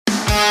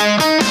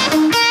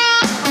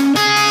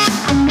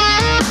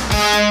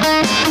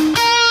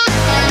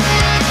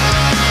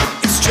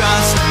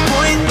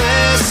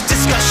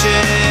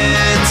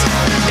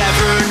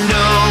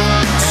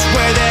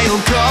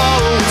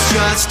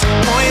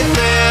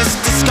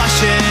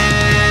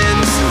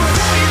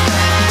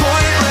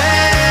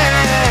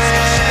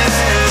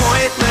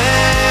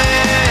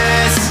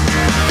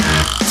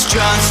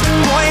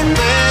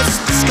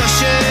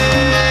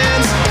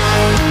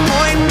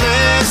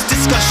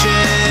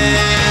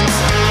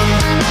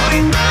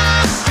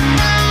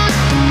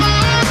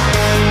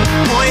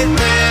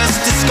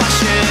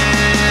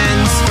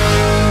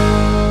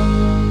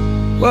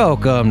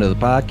Welcome to the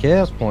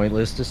podcast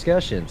Pointless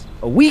Discussions,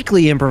 a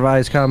weekly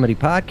improvised comedy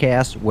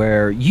podcast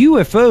where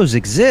UFOs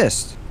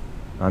exist.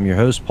 I'm your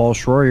host, Paul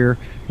Schroyer.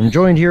 I'm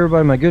joined here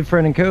by my good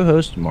friend and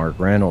co-host, Mark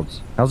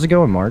Reynolds. How's it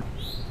going, Mark?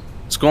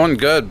 It's going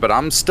good, but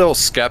I'm still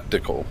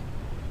skeptical.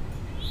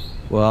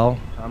 Well,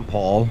 I'm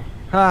Paul.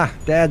 Ha,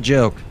 dad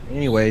joke.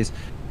 Anyways,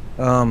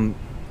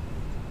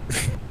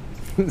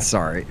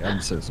 sorry.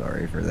 I'm so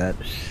sorry for that.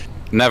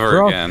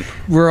 Never again.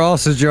 We're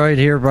also joined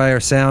here by our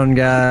sound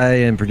guy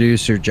and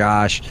producer,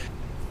 Josh.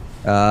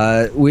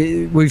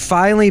 We've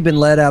finally been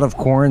let out of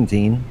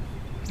quarantine.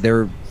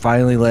 They're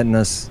finally letting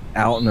us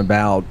out and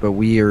about, but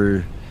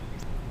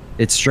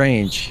it's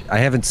strange. I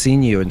haven't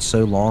seen you in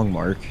so long,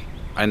 Mark.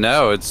 I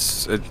know,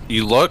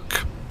 you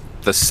look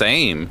the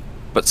same,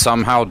 but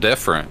somehow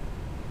different.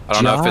 I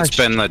don't know if it's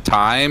been the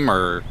time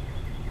or...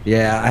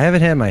 Yeah, I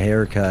haven't had my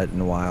hair cut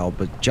in a while,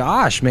 but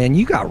Josh, man,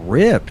 you got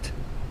ripped.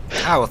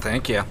 Oh, well,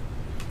 thank you.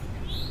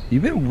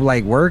 You've been,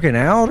 like, working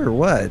out or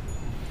what?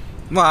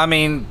 Well, I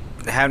mean,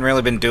 haven't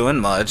really been doing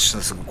much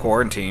since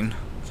quarantine,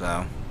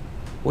 so...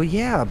 Well,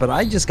 yeah, but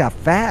I just got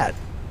fat.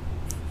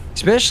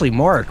 Especially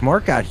Mark.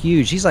 Mark got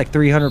huge. He's like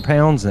 300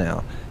 pounds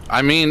now.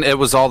 I mean, it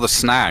was all the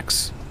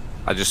snacks.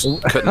 I just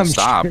couldn't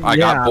stop. Sure, I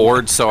got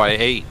bored, so I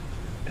ate.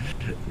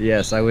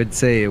 Yes, I would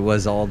say it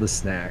was all the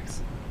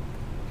snacks.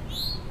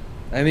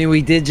 I mean,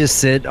 we did just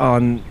sit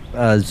on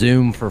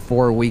Zoom for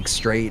 4 weeks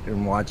straight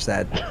and watch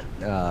that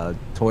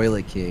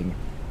Toilet King.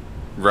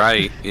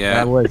 Right, yeah.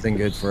 That wasn't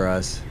good for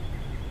us.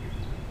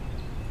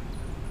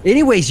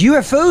 Anyways,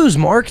 UFOs,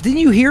 Mark, didn't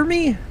you hear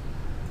me?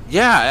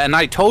 Yeah, and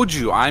I told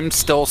you, I'm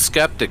still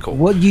skeptical.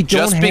 Well, you don't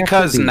just have to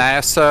because be.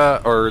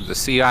 NASA or the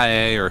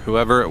CIA or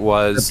whoever it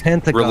was... The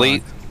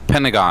Pentagon.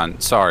 Pentagon,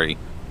 sorry.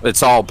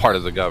 It's all part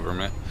of the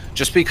government.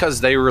 Just because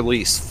they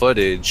release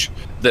footage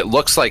that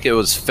looks like it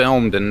was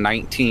filmed in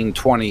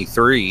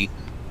 1923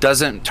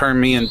 doesn't turn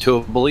me into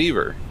a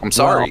believer. I'm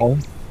sorry. Well,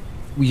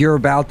 you're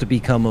about to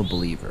become a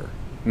believer.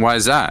 Why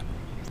is that?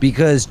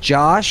 Because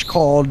Josh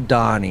called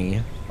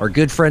Donnie, our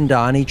good friend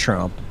Donnie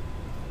Trump,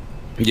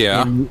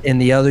 Yeah. in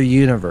the other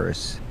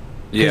universe.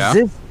 Yeah.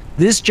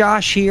 This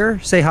Josh here,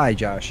 say hi,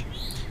 Josh.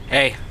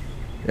 Hey.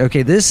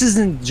 Okay, this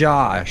isn't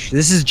Josh.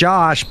 This is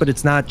Josh, but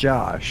it's not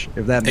Josh,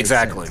 if that makes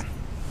Exactly. sense.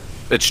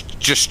 It's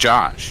just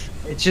Josh.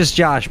 It's just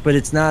Josh, but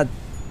it's not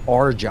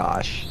our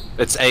Josh.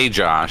 It's a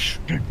Josh.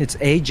 It's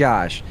a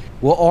Josh.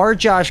 Well, our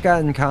Josh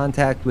got in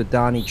contact with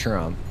Donnie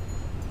Trump,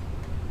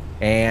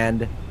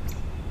 and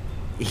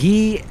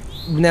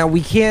now we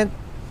can't...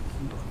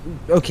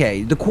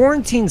 Okay, the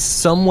quarantine's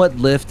somewhat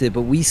lifted,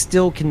 but we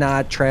still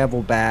cannot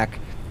travel back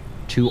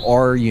to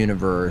our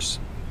universe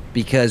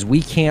because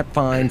we can't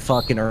find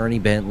fucking Ernie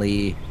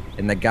Bentley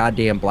in the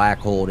goddamn black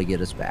hole to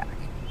get us back.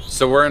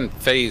 So we're in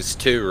phase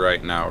 2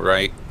 right now,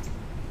 right?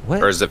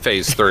 What? Or is it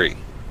phase 3?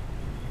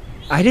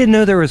 I didn't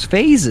know there was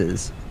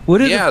phases.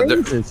 What are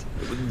the phases?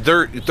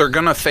 They're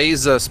gonna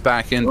phase us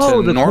back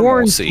into the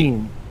normalcy.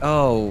 Quarantine.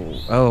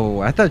 Oh,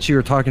 I thought you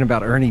were talking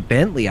about Ernie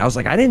Bentley. I was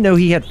like, I didn't know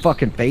he had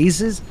fucking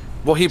phases.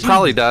 Well, he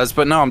probably does,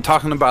 but no, I'm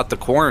talking about the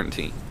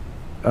quarantine.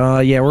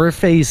 Yeah, we're at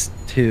phase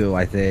 2,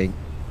 I think.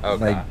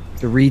 Okay. Like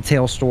the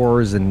retail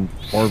stores and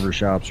barber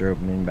shops are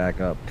opening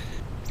back up.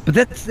 But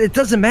it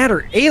doesn't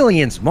matter.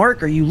 Aliens,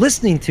 Mark, are you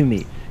listening to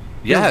me?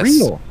 Yes. They're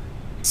real.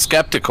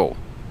 Skeptical.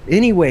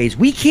 Anyways,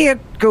 we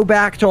can't go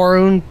back to our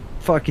own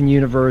fucking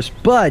universe,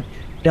 but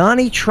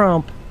Donnie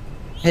Trump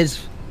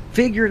has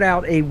figured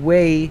out a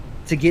way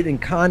to get in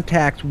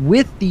contact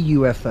with the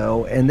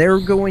UFO, and they're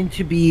going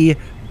to be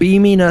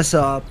beaming us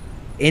up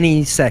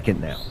any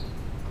second now.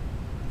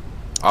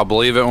 I'll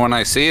believe it when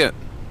I see it.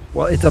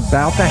 Well, it's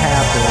about to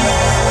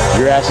happen.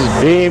 Your ass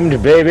is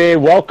beamed, baby.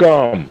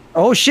 Welcome.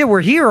 Oh shit,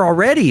 we're here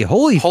already.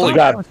 Holy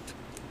fuck.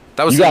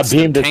 That was You got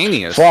beamed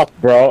instantaneous. as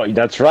fuck, bro.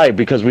 That's right,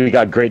 because we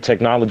got great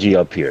technology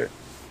up here.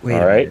 Wait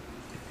all a right? minute.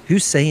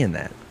 Who's saying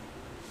that?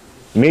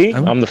 Me?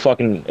 I'm the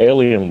fucking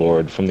alien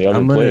lord from the other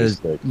I'm gonna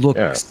place. look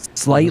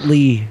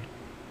slightly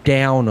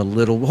down a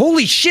little.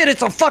 Holy shit,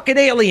 it's a fucking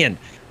alien!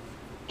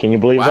 Can you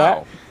believe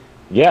that?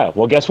 Yeah,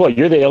 well, guess what?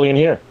 You're the alien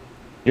here.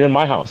 You're in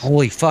my house.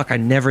 Holy fuck, I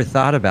never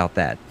thought about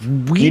that.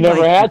 You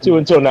never had to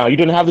until now. You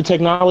didn't have the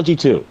technology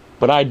to,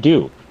 but I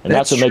do. And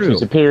that's what makes me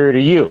superior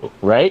to you,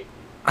 right?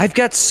 I've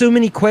got so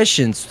many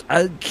questions.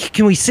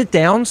 Can we sit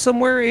down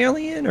somewhere,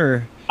 alien,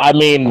 or? I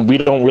mean, we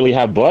don't really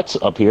have butts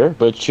up here,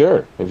 but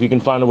sure. If you can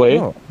find a way,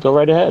 go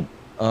right ahead.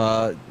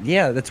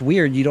 Yeah, that's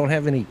weird. You don't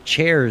have any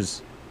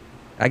chairs.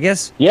 I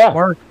guess. Yeah,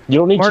 Mark, you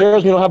don't need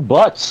chairs. You don't have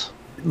butts.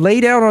 Lay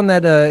down on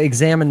that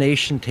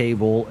examination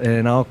table,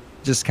 and I'll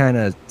just kind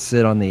of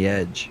sit on the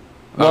edge.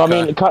 Well,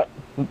 okay. I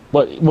mean,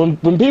 but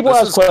when people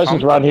ask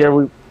questions around here,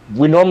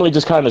 we normally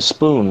just kind of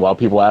spoon while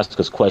people ask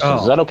us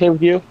questions. Is that okay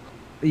with you?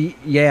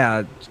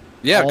 Yeah.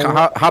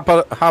 Yeah,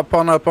 hop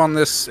on up on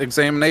this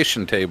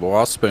examination table.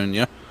 I'll spoon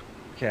you.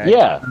 Okay.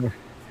 Yeah.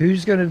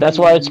 Who's gonna? That's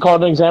why it's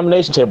called an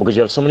examination table, because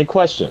you have so many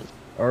questions.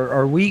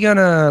 Are we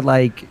gonna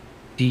like?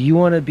 Do you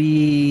want to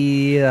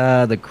be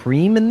the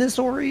cream in this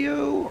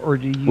Oreo, or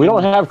do you? We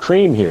don't have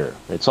cream here.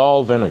 It's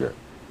all vinegar.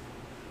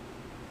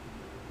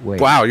 Wait.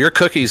 Wow, your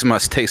cookies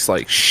must taste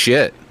like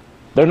shit.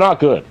 They're not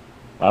good.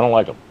 I don't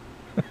like them.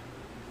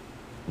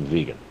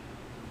 Vegan.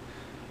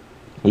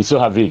 We still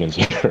have vegans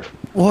here.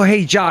 Well,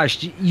 hey,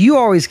 Josh, you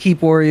always keep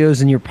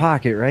Oreos in your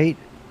pocket, right?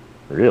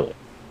 Really?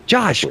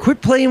 Josh,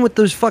 quit playing with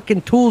those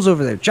fucking tools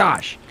over there.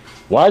 Josh.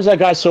 Why is that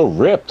guy so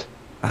ripped?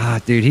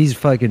 Ah, dude, he's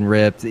fucking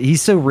ripped.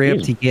 He's so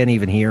ripped he can't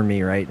even hear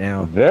me right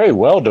now. Very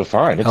well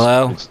defined.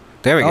 Hello?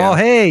 There we go. Oh,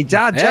 hey, Hey.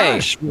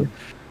 Josh.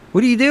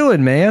 What are you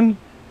doing, man?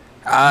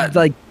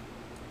 Uh,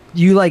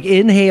 You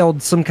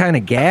inhaled some kind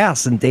of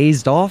gas and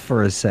dazed off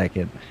for a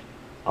second.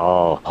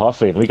 Oh,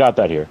 huffing. We got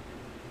that here.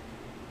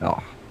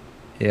 Oh.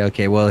 Yeah,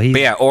 okay, well, he...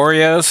 but yeah,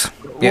 Oreos.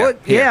 What?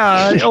 here.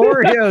 Yeah,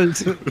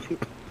 Oreos.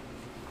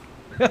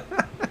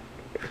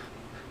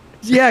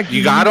 Yeah.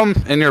 You got them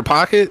in your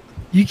pocket?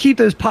 You keep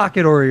those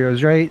pocket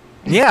Oreos, right?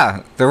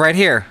 Yeah, they're right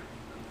here.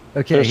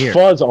 Okay, There's here.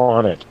 fuzz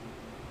on it.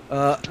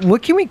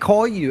 What can we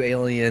call you,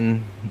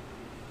 alien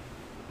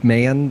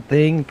man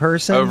thing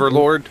person?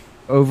 Overlord?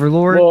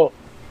 Overlord? Well,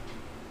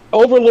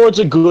 Overlord's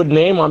a good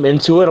name. I'm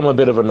into it. I'm a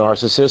bit of a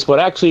narcissist, but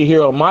actually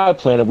here on my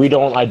planet, we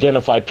don't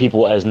identify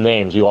people as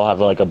names. You all have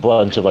like a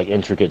bunch of like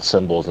intricate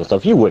symbols and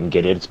stuff. You wouldn't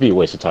get it. It'd be a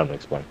waste of time to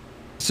explain.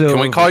 So Can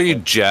we call you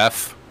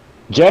Jeff?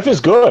 Jeff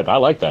is good. I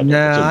like that.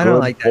 No, It's a I don't good,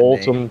 like that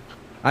wholesome.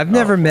 I've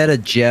never met a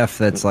Jeff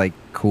that's like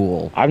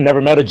cool. I've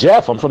never met a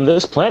Jeff. I'm from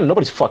this planet.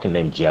 Nobody's fucking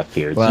named Jeff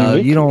here. It's Well,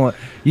 unique.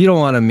 you don't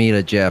want to meet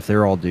a Jeff.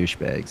 They're all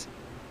douchebags.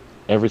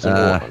 Every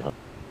single one. Huh?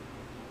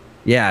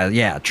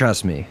 Yeah,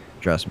 trust me.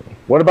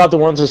 What about the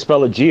ones that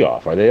spell a G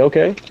off? Are they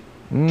okay?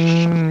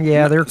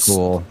 Yeah, they're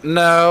cool.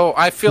 No,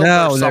 I feel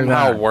they're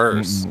somehow not.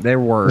 worse. They're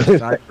worse.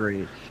 I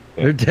agree.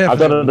 They're I've done a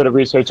definitely. bit of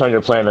research on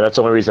your planet. That's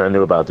the only reason I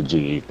knew about the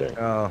GE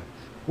thing.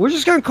 We're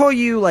just gonna call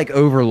you like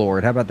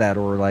Overlord. How about that,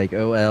 or like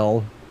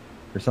OL,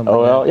 or something?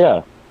 Oh, well, like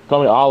yeah.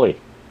 Call me Ollie.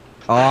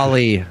 that.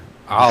 Ollie.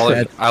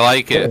 I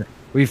like it.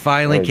 We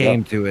finally There you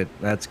came to it.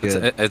 That's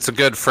good. It's a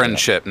good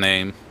friendship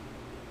name.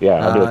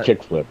 Yeah, I'll do a Uh,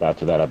 kickflip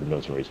after that. I've been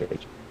doing some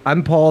research.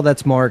 I'm Paul.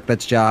 That's Mark.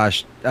 That's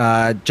Josh.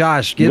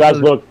 Josh, You give guys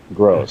the- look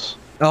gross.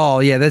 Oh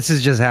yeah, this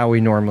is just how we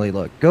normally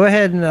look. Go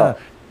ahead and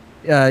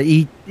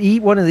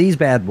eat one of these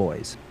bad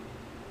boys.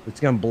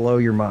 It's gonna blow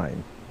your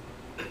mind.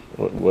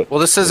 What? Well,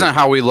 this isn't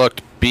how we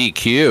looked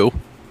BQ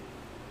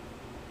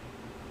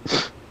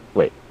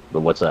Wait,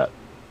 but what's that?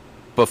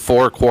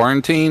 before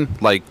quarantine.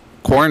 Like,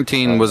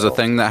 quarantine was a Oh.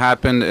 thing that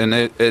happened, and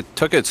it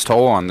took its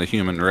toll on the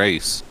human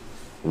race.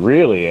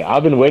 Really?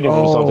 I've been waiting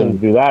for something to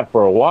do that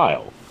for a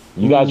while.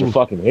 You guys are Ooh.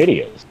 fucking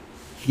idiots.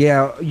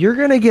 Yeah, you're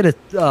gonna get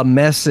a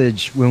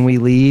message when we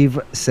leave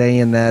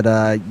saying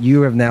that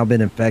you have now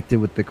been infected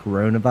with the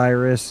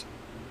coronavirus.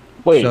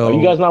 Wait, So- are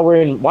you guys not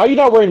wearing... Why are you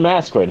not wearing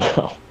masks right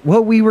now?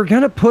 Well, we were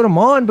gonna put them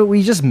on, but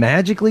we just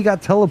magically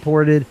got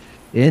teleported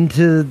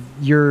into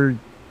your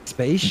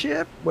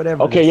spaceship,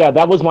 whatever. Okay, yeah,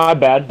 that was my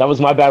bad. That was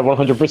my bad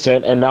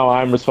 100%, and now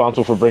I'm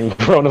responsible for bringing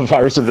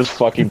coronavirus to this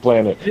fucking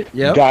planet.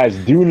 Yep. Guys,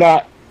 do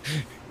not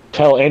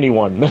tell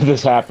anyone that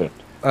this happened.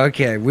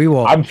 Okay, we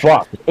will. I'm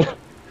fucked.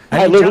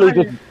 I mean, literally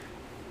Josh- just...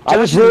 I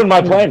just Josh is- ruined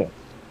my planet.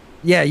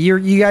 Yeah,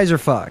 you guys are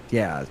fucked.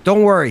 Yeah,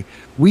 don't worry.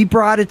 We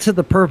brought it to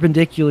the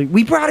perpendicular.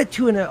 We brought it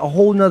to a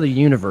whole nother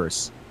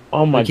universe.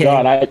 Oh my Okay.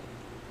 god,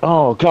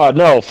 Oh god,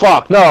 no,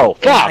 fuck, no,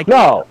 fuck,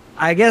 no!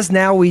 I guess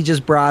now we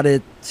just brought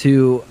it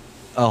to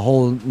a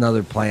whole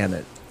nother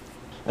planet.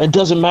 It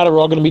doesn't matter, we're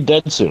all gonna be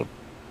dead soon.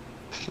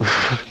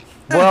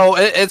 Well,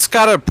 it's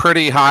got a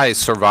pretty high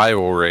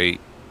survival rate.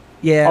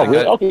 Yeah. Oh,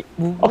 really? Okay.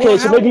 Well, Okay,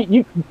 so how-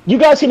 maybe you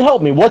guys can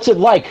help me. What's it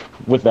like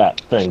with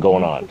that thing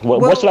going on? What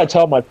Well- should I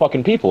tell my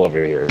fucking people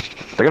over here?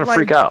 They're gonna Like-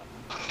 freak out.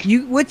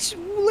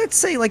 let's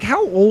say, like,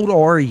 how old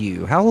are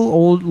you? How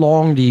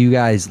long do you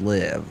guys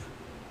live?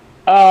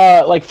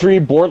 Like 3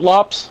 board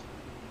lops?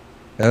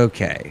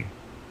 Okay.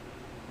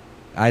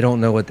 I don't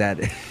know what that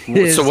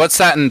is. So what's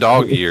that in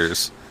dog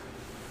years?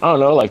 I don't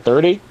know, like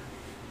 30?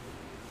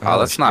 Oh,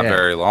 that's not shit.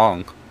 very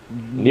long.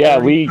 Yeah,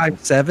 we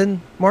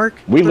 7, Mark?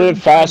 live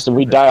fast and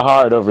we die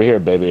hard over here,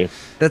 baby.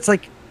 That's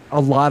like a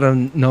lot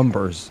of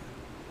numbers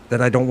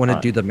that I don't want to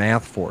Right. do the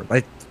math for.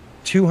 Like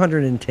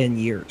 210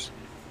 years.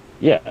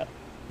 Yeah.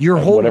 Your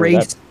whole Whatever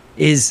race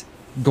is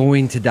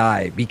going to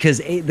die because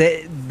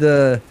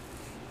the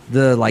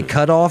like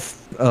cutoff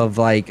of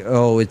like,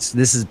 oh,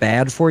 this is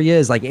bad for you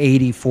is like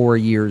 84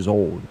 years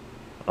old.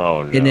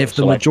 Oh no. And if the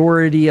So, like,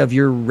 majority of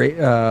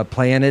your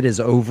planet is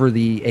over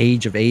the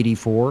age of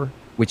 84,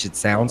 which it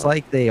sounds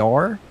like they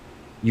are,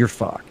 you're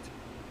fucked.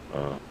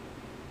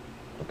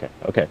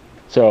 okay.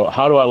 So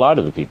how do I lie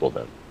to the people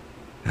then?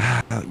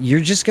 You're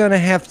just gonna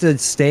have to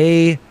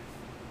stay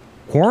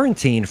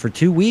quarantined for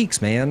 2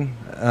 weeks, man.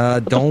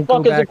 What Don't the go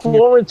fuck is a back to your,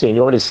 quarantine?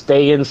 You want me to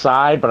stay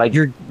inside, but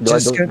You're do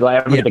just do I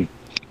ever get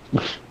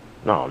to...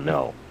 No,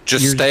 no.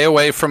 Just You're- stay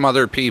away from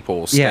other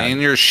people. Stay Yeah. in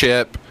your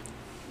ship,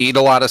 eat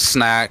a lot of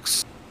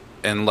snacks,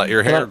 and let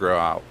your hair Right. grow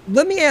out.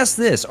 Let me ask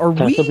this: are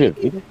Can I still be a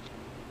we vegan?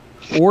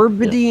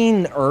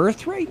 orbiting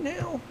Earth right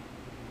now?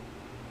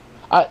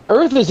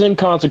 Earth is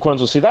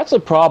inconsequential. See, that's a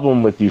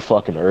problem with you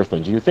fucking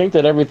Earthlings. You think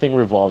that everything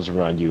revolves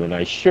around you, and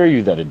I assure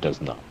you that it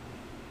does not.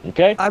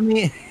 Okay? I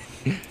mean,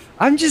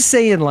 I'm just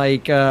saying,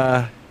 like,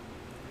 are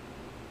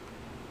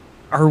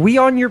we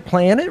on your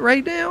planet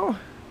right now?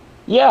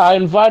 Yeah, I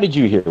invited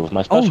you here with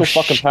my special Oh,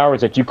 fucking powers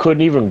that you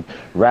couldn't even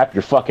wrap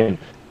your fucking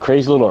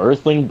crazy little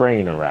earthling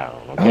brain around.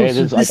 Okay,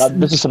 Oh, so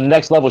this is some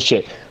next level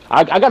shit.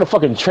 I got a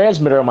fucking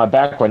transmitter on my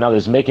back right now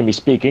that's making me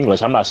speak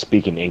English. I'm not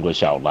speaking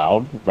English out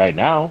loud right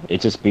now.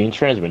 It's just being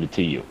transmitted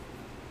to you.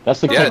 That's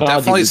the Yeah, it technology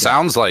definitely we got.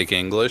 sounds like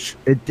English.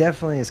 It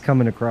definitely is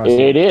coming across.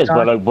 It is,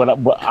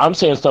 but I'm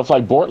saying stuff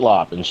like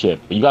Bortlop and shit.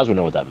 But you guys would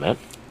know what that meant.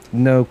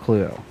 No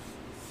clue.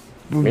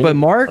 Really? But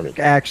Mark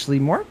I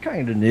mean- Mark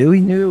kind of knew. He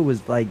knew it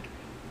was like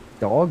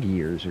dog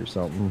years or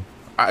something.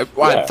 I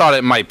Yeah. thought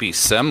it might be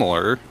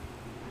similar.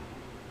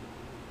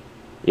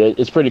 Yeah,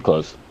 it's pretty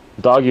close.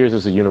 Dog years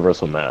is a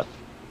universal math.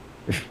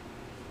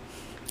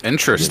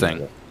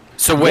 Interesting.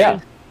 So wait, Yeah.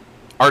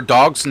 are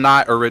dogs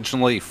not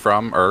originally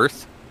from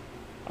Earth?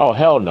 Oh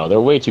hell no,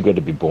 they're way too good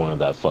to be born in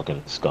that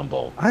fucking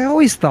scumball. I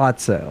always thought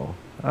so.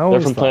 I They're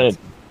always from thought planet so.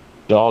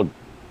 Dog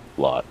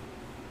Lot.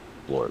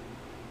 Lord.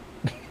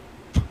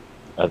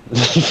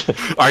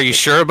 Are you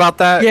sure about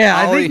that? Yeah,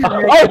 I Ollie? think.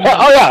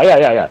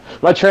 yeah.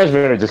 My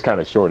transmitter just kind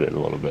of shorted a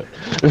little bit.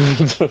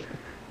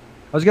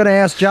 I was gonna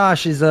ask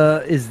Josh, is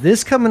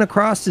this coming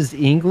across as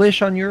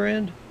English on your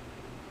end?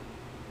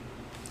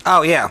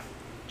 Oh yeah.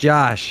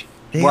 Josh,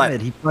 damn What?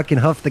 it, he fucking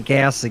huffed the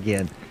gas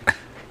again.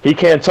 He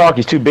can't talk.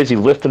 He's too busy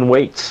lifting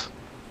weights.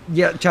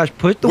 Yeah, Josh,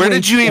 put the. Where did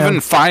weights you down. even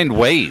find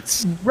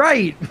weights?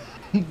 Right.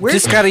 Where'd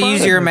Just you gotta find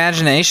use your them?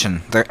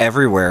 imagination. They're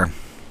everywhere.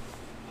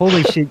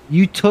 Holy shit!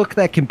 You took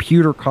that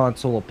computer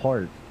console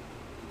apart.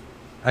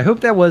 I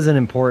hope that wasn't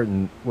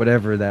important.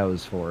 Whatever that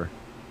was for.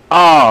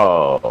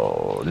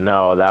 Oh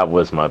no, that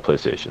was my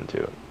PlayStation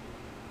 2.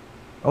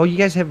 Oh, you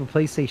guys have a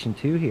PlayStation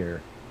 2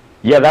 here.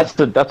 Yeah, that's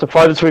the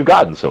farthest we've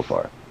gotten so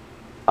far.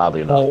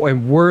 Oddly enough. Oh,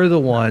 and we're the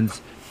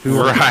ones who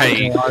are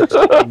Right.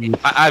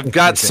 I've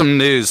got some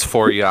news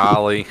for you,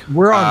 Ollie.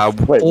 We're on.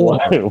 Wait, four.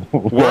 what?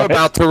 We're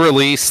about to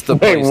release the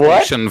Wait,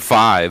 what? PlayStation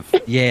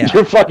 5. Yeah.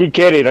 You're fucking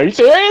kidding. Are you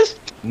serious?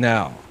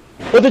 No.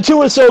 But the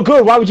 2 is so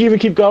good. Why would you even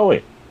keep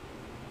going?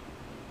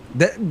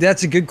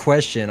 That's a good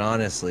question,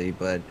 honestly.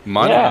 But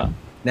Money. Yeah.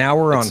 now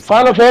we're on. It's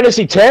Final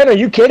Fantasy X? Are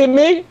you kidding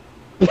me?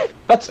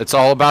 It's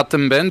all about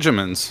them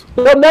Benjamins.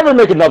 They'll never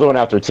make another one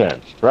after 10,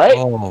 right?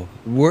 Oh,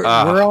 we're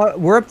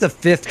up to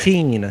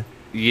 15.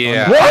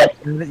 Yeah. What?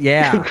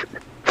 Yeah.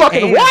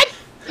 Fucking And- what?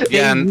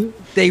 Yeah, and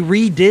They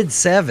redid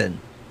 7.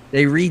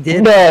 They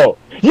redid. No,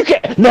 you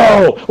can't.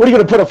 No, what are you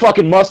gonna put a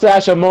fucking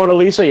mustache on Mona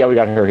Lisa? Yeah, we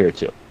got her here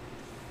too.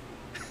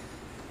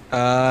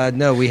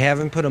 No, we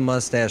haven't put a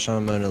mustache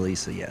on Mona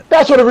Lisa yet.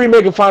 That's what a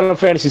remake of Final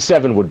Fantasy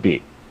VII would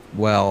be.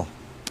 Well,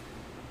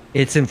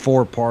 it's in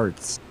 4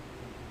 parts.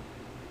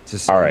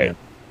 Just All right,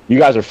 you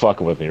guys are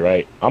fucking with me,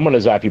 right? I'm gonna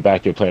zap you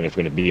back to your planet if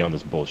we're gonna be on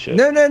this bullshit.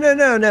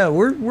 No.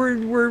 We're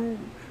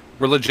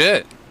we're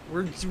legit.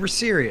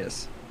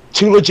 serious.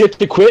 Too legit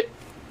to quit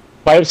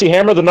by MC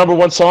Hammer, the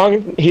 #1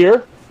 song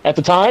here at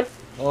the time.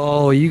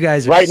 Oh, you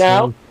guys are Right so,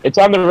 now, it's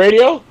on the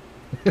radio.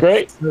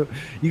 Great.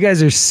 You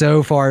guys are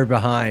so far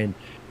behind.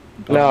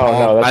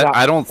 No, that's not.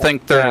 I don't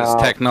think they're as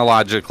No.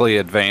 technologically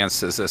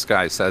advanced as this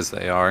guy says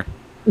they are.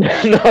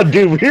 No,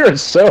 dude, we are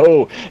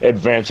so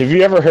advanced. Have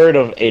you ever heard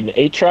of an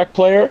 8-track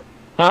player?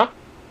 Huh?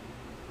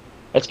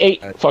 That's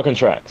 8 fucking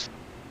tracks.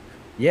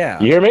 Yeah.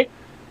 You hear me?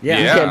 Yeah.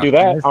 You Yeah. can't do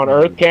that on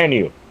Earth, can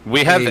you?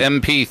 We have Hey.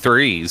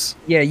 MP3s.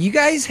 Yeah, you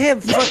guys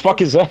have What the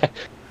fuck is that?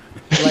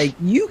 like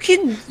you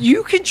can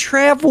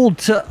travel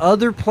to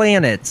other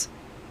planets.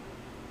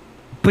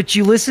 But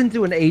you listen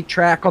to an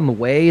 8-track on the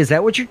way? Is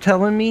that what you're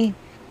telling me?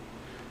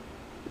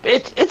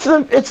 It's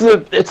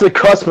the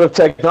cusp of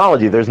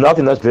technology. There's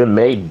nothing that's been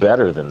made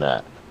better than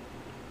that.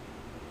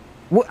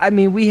 Well, I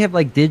mean, we have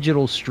like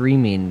digital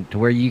streaming to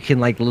where you can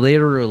like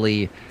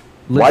literally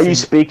Why are you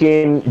listen-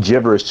 speaking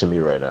gibberish to me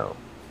right now?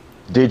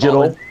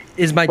 Digital? Oh,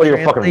 is my What, are you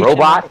a fucking translation-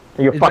 robot?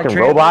 Are you a is my fucking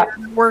robot?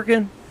 translator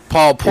working?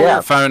 Paul, pull Yeah.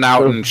 your phone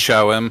out and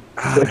show him.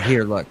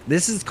 Here, look.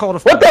 This is called a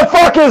phone. What the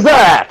fuck is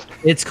that?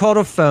 It's called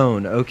a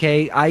phone,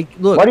 okay?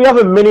 Look. Why do you have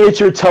a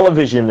miniature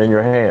television in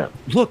your hand?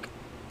 Look.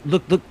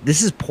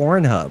 This is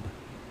Pornhub.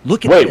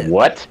 Look at Wait, this.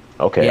 what?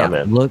 Okay, Yeah, I'm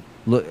in. look.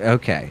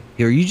 Okay.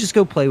 Here, you just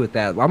go play with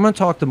that. I'm going to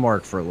talk to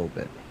Mark for a little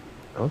bit.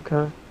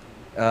 Okay.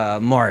 Yeah,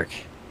 Mark,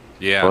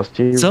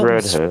 Busty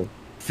Something's- redhead.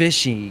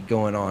 fishy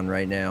going on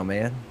right now,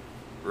 man.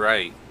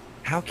 right.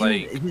 How can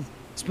Like- it's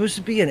supposed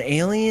to be an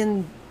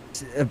alien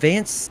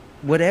advanced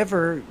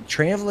whatever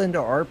traveling to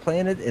our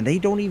planet and they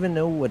don't even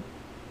know what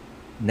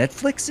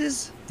Netflix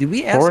is? Did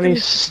we ask Horny them?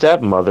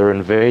 stepmother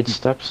invades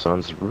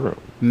stepson's room.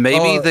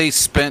 Maybe Oh. they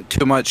spent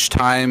too much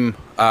time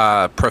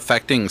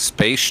perfecting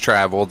space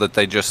travel that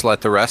they just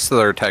let the rest of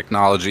their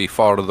technology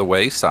fall to the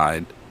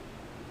wayside.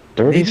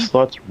 Dirty Maybe-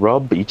 sluts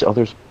rub each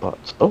other's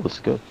butts. Oh, it's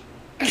good.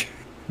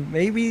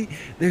 Maybe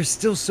there's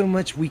still so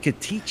much we could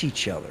teach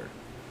each other.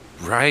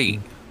 Right.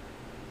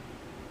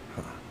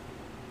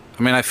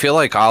 I mean, I feel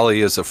like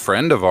Ollie is a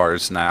friend of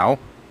ours now.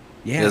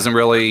 He Yeah. hasn't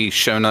really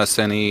shown us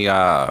any.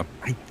 I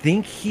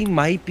think he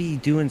might be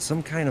doing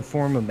some kind of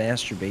form of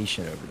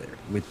masturbation over there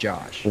with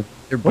Josh.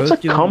 They're What's a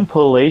both doing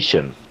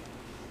compilation?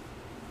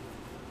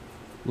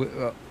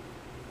 All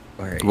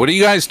right. What are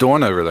you guys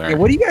doing over there? Yeah,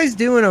 what are you guys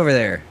doing over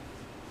there?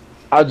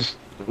 I just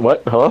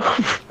what? Hello?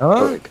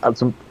 Huh?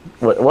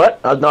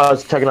 What? No, I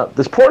was checking out.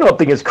 This Pornhub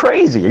thing is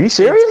crazy. Are you It's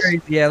serious?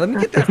 crazy. Yeah, let me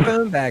get that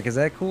phone back. Is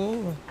that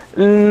cool?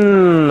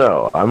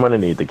 No, I'm gonna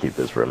need to keep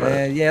this for a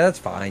minute. Yeah, that's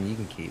fine. You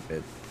can keep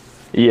it.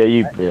 Yeah,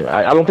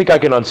 I don't think I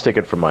can unstick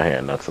it from my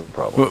hand. That's the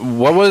problem.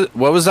 What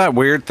was that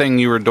weird thing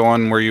you were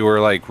doing where you were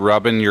like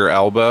rubbing your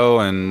elbow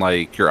and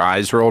like your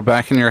eyes rolled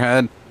back in your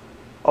head?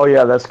 Oh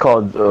yeah, that's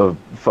called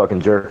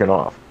fucking jerking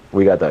off.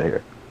 We got that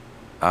here.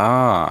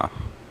 Ah,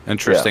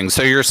 interesting.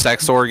 So your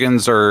sex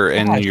organs are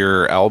in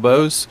your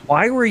elbows?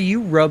 Why were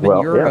you rubbing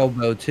Well, your yeah.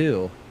 elbow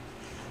too?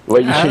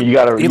 Well, you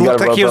gotta. He You looked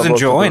gotta like he was rub elbows with the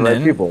enjoying right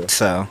it. people.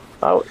 So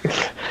Oh,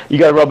 you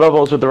gotta rub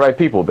elbows with the right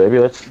people, baby.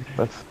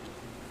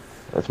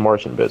 That's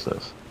Martian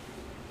business.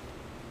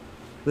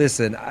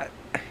 Listen, I've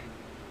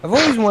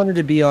always wanted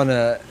to be on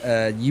a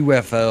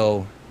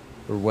UFO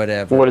or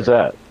whatever. What is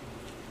that?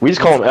 We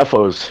just call them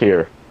FOs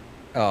here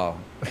Oh,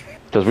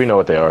 because we know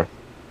what they are.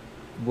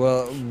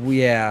 well,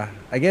 yeah.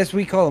 I guess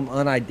we call them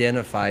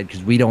unidentified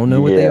because we don't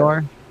know what they Yeah.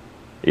 are.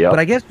 Yeah. But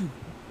I guess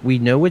we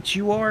know what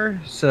you are.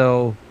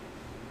 So,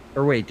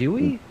 or wait, do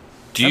we?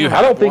 Do you I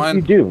have don't think one?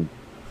 you do.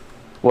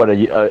 What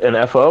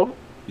an FO?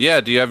 Yeah,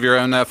 do you have your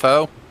own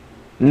FO?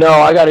 No,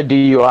 I got a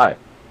DUI.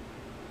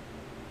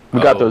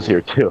 We got Oh. those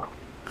here too.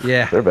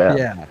 Yeah, They're bad.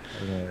 Yeah,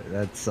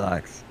 that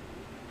sucks.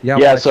 Yeah,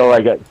 Yeah, so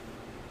like,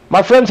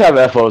 my friends have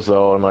FOs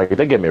though, and like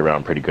they get me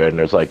around pretty good. And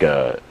there's like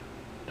an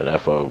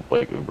FO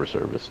like Uber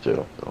service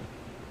too, so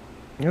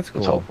that's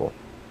cool. it's helpful.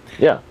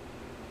 Yeah,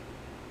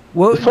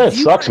 Well, this planet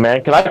sucks,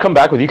 man. Can I come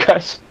back with you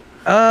guys?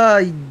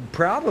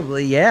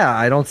 Probably. Yeah,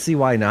 I don't see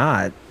why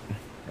not.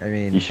 I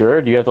mean, You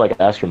sure? Do you have to like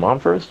ask your mom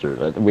first, or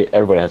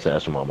everybody has to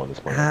ask their mom on this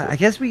planet? I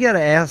guess we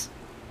gotta ask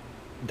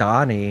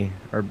Donnie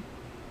or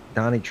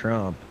Donnie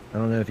Trump. I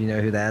don't know if you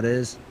know who that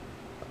is.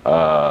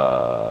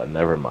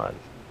 Never mind.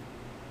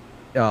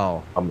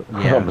 Oh, I'm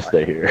Yeah. gonna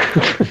stay here.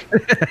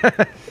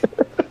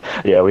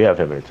 Yeah, we have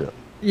him here too.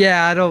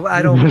 yeah. I don't.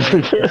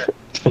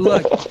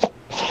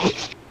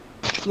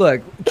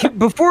 Look.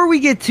 Before we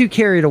get too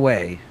carried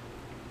away,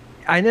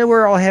 I know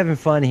we're all having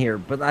fun here,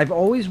 but I've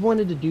always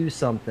wanted to do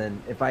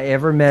something if I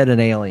ever met an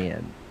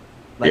alien.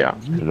 Yeah.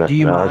 Do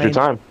you Now's your mind?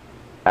 time.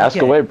 Ask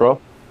Okay. away, bro.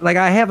 Like,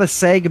 I have a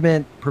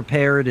segment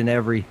prepared and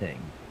everything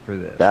for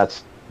this.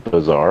 That's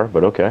bizarre,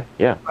 but okay.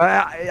 Yeah.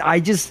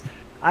 I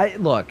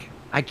look.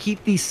 I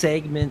keep these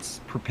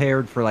segments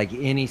prepared for like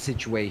any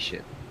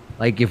situation.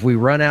 Like if we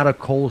run out of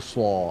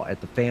coleslaw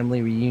at the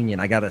family reunion,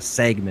 I got a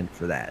segment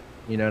for that.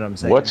 You know what I'm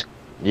saying? What's?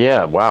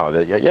 Yeah. Wow.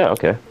 Yeah.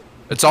 Okay.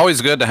 It's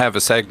always good to have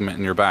a segment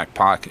in your back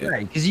pocket.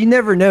 Right? Because you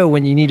never know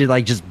when you need to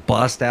like just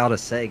bust out a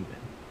segment.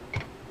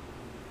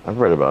 I've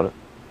read about it.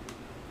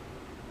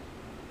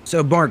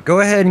 So Mark,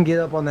 go ahead and get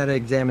up on that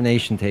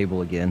examination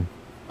table again.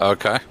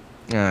 Okay.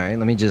 All right,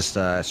 let me just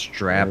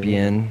strap you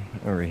in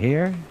over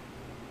here.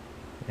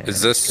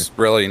 Is this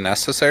really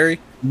necessary?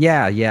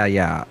 Yeah.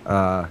 Yeah.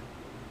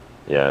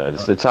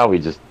 It's how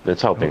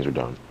that's how things are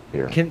done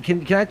here.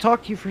 Can I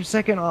talk to you for a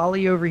second,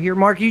 Ollie, over here?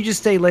 Mark, you just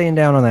stay laying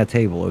down on that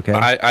table, okay?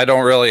 I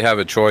don't really have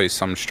a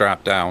choice. I'm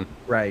strapped down.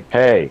 Right.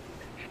 Hey,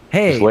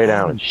 Hey. just lay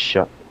down and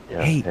shut.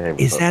 Yeah, Hey,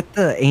 what's is up? that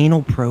the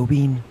anal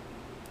probing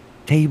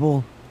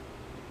table?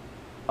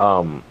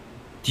 Do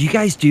you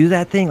guys do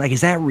that thing? Like,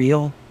 is that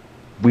real?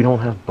 We don't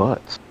have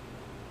butts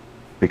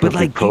because But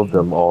like, we probe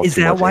them all. is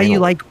too that much why you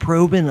anal. like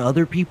probing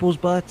other people's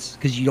butts?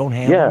 Because you don't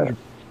have Yeah. them?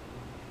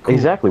 Cool.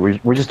 Exactly.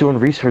 We're just doing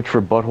research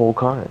for butthole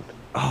kind.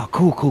 Oh,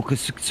 cool.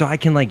 'Cause so I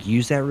can like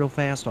use that real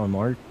fast on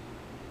Mark.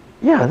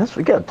 Yeah, that's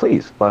yeah.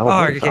 Please, by all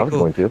Oh, means, okay, I was cool.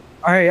 going to.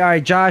 All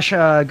right, Josh.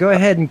 Go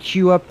ahead and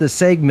cue up the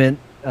segment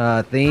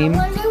theme.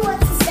 I wonder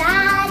what's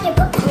inside your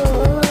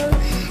butthole.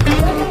 I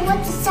wonder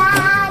what's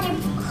inside your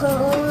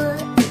butthole.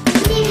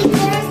 Maybe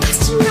there's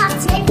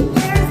astronauts, maybe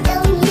there's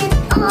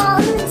aliens all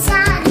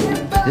inside your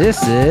butthole. This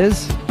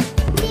is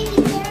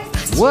Maybe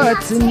there's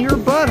What's in Your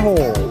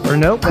Butthole. Or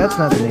nope, that's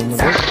not the name of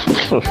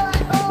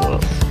it.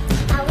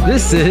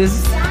 This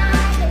is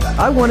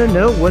I Want to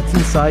Know What's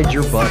Inside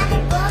Your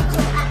Butthole.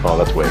 Oh,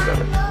 that's way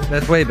better.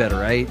 That's way better,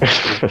 right?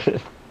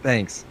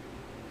 Thanks.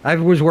 I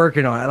was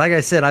working on it. Like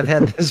I said, I've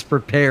had this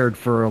prepared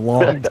for a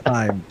long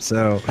time.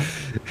 So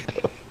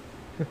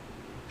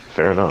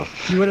Fair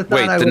enough. you would have thought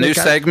Wait, I the would've new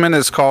got- segment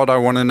is called I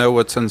Want to Know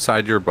What's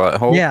Inside Your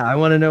Butthole? Yeah, I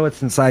want to know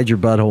what's inside your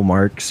butthole,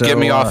 Mark. So Get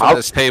me off of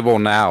this table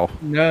now.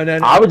 No.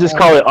 I would just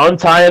call it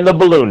untying the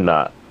balloon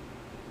knot.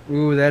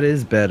 Ooh, that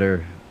is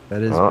better.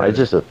 That is. Oh, better. it's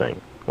just a thing.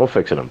 We'll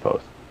fix it in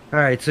post. All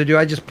right. So do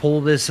I just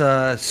pull this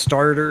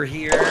starter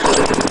here?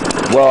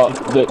 Well,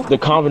 the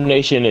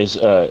combination is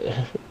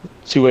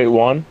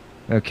 281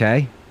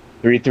 Okay.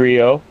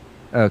 330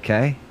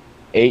 Okay.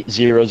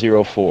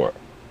 8004.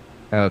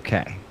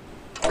 Okay.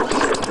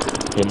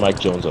 Hit Mike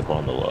Jones up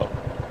on the low.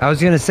 I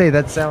was gonna say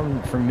that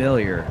sounded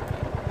familiar,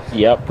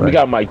 Yep, we Right.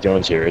 got Mike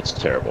Jones here. It's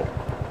terrible.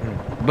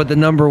 but the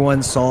number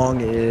one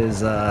song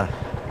is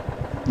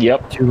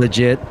Yep, Too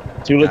Legit.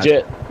 too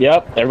legit.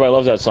 Yep, everybody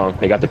loves that song.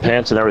 They got the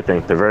pants and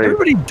everything. They're very.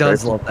 Everybody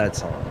does very- love that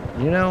song.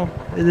 You know,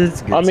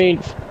 it's good. I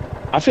mean,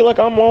 I feel like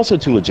I'm also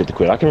too legit to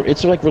quit.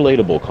 It's like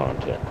relatable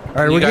content. all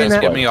right, You we're guys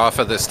getting get me off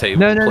of this table,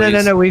 No,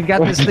 please. We've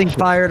got this thing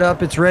fired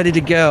up. It's ready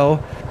to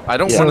go. I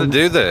don't Yeah. want to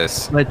do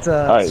this. Let's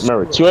All right,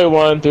 remember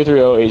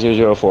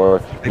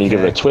 281-330-8004. Then you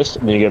give it a twist,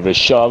 and then you give it a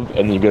shove, and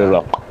then you give it a.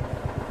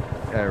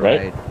 All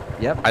right.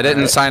 Yep. I didn't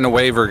all right. sign a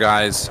waiver,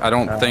 guys. I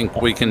don't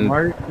think we can.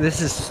 Mark,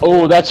 this is.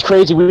 Oh, that's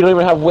crazy. We don't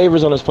even have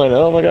waivers on this planet.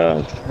 Oh my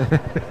god.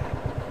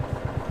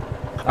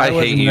 I hate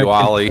wasn't you, that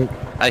Ollie. concerned-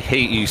 I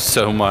hate you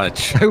so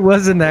much. I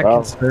wasn't that Well,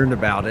 concerned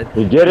about it.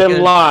 You get in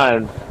Because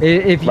line.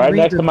 If you Right read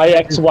next the to my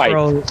ex-wife.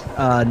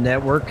 Pro,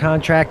 network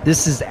contract,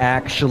 this is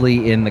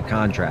actually in the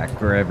contract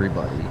for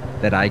everybody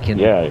that I can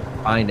Yeah.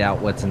 find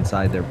out what's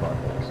inside their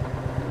buttholes.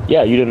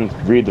 Yeah, you didn't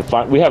read the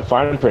fine. We have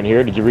fine print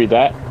here. Did you read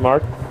that,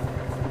 Mark?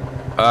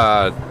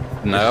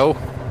 No.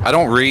 I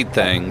don't read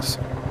things.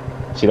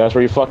 See, that's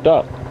where you fucked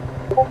up.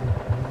 All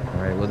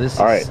right. Well, this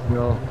All is right.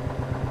 still.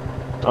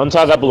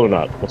 Untie that balloon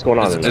up. What's going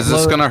on Is, in is there?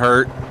 this gonna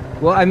hurt?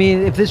 Well, I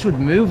mean, if this would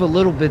move a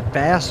little bit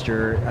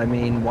faster, I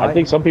mean, why? I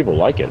think some people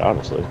like it,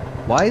 honestly,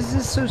 Why is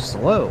this so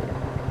slow?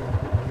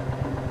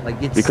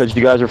 Like it's because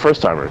you guys are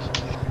first timers.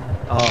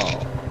 Oh,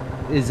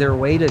 is there a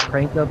way to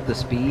crank up the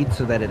speed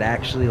so that it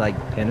actually like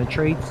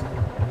penetrates?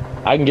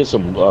 I can get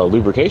some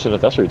lubrication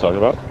if that's what you're talking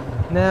about.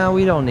 No,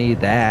 we don't need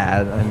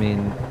that. I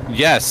mean,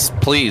 Yes,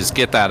 please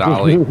get that,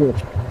 Ollie.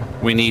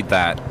 We need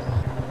that.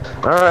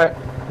 All right,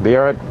 be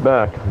right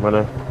back. I'm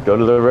gonna go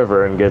to the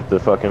river and get the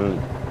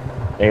fucking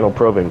anal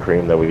probing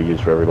cream that we use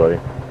for everybody.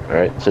 All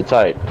right, sit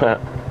tight.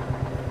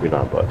 We're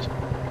not butts.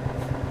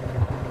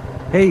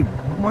 hey,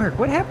 Mark,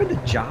 what happened to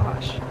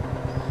Josh?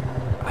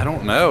 I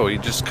don't know. He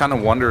just kind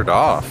of wandered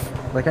off.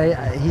 Like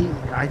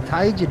I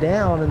tied you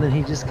down and then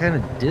he just kind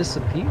of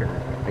disappeared.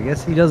 I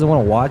guess he doesn't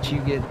want to watch you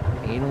get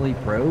anally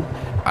probed.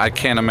 I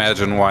can't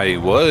imagine why he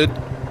would.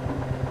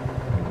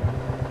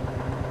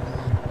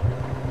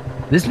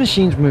 This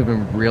machine's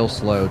moving real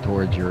slow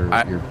towards your.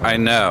 I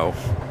know.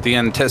 The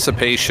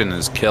anticipation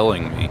is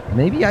killing me.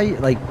 Maybe I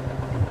like.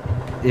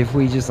 If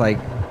we just like,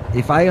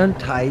 if I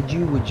untied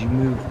you, would you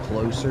move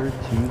closer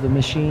to the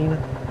machine,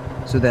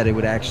 so that it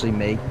would actually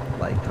make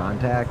like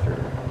contact? Or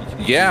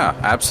Yeah,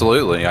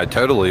 absolutely. I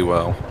totally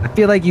will. I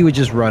feel like you would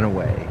just run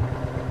away.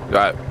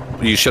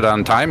 You should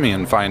untie me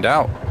and find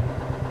out.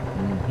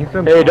 Here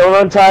comes. Hey,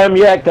 don't untie him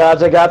yet,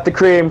 guys. I got the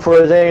cream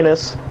for his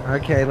anus.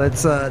 Okay,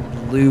 let's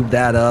lube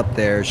that up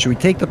there. Should we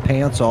take the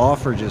pants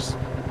off or just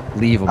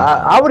leave them?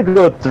 I would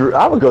go through.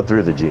 I would go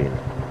through the gene.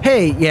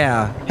 Hey,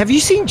 yeah. Have you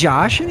seen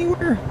Josh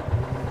anywhere?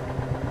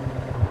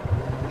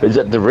 Is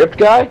it the ripped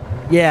guy?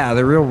 Yeah,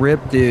 the real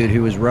ripped dude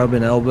who was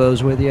rubbing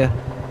elbows with you.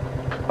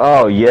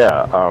 Oh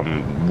yeah.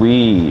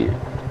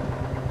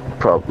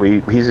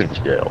 He's in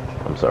jail.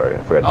 I'm sorry.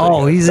 I forgot to tell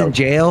Oh, you he's that. in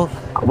jail.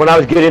 When I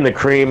was getting the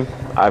cream,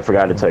 I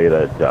forgot to tell you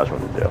that Josh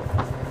went to jail.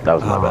 That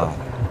was my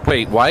bad.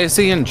 Wait, why is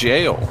he in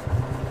jail?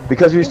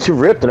 Because he was too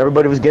ripped and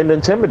everybody was getting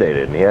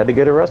intimidated and he had to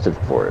get arrested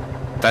for it.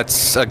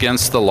 That's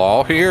against the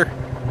law here?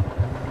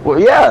 Well,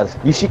 yeah,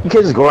 you can't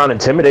just go around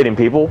intimidating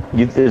people.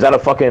 Is that a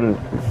fucking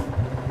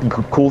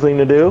cool thing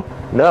to do?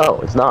 No,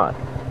 it's not.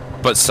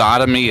 But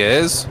sodomy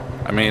is?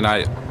 I mean,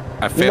 I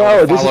fail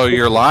No, to this follow is-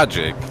 your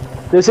logic.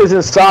 This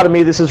isn't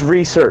sodomy, this is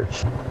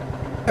research.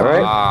 All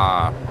right?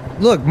 Ah,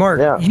 Look, Mark,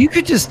 Yeah. you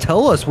could just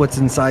tell us what's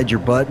inside your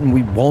butt and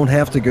we won't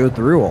have to go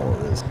through all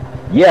of this.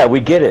 Yeah, we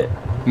get it.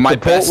 my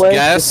best Chipotle, just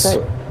guess. say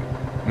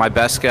it. My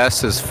best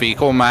guess is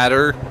fecal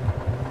matter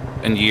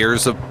and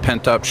years of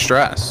pent-up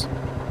stress.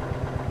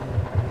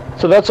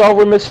 So that's all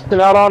we're missing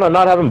out on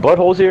not having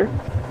buttholes here?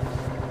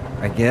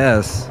 I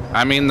guess.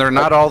 I mean, they're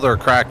not all they're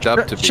cracked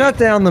up to be. Shut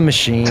down the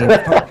machine.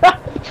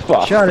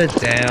 Fuck. Shut it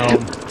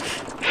down.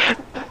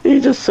 He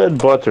just said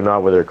butts are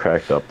not where they're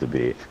cracked up to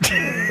be.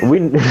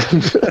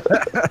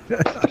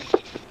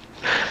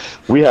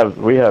 We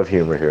have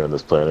humor here on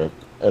this planet,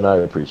 and I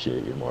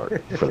appreciate you,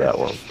 Mark, for that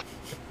one.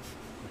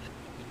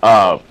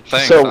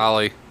 Thanks, so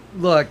Ollie.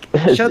 Look,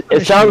 shut the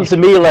it sounds to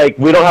machine. me like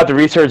we don't have to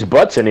research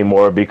butts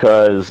anymore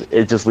because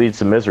it just leads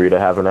to misery to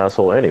have an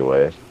asshole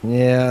anyway.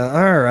 Yeah,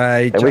 all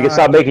right. And we can Josh.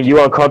 stop making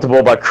you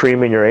uncomfortable by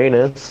creaming your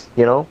anus,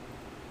 you know?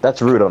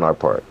 That's rude on our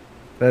part.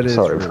 That is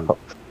Sorry, rude. bro.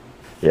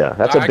 Yeah,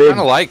 that's I a big... kind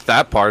of like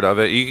that part of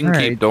it. You can All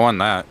keep right. doing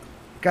that.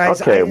 Guys,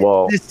 Okay,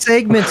 well- this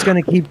segment's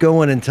going to keep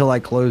going until I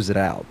close it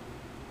out.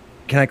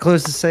 Can I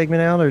close the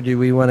segment out, or do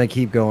we want to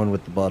keep going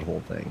with the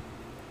butthole thing?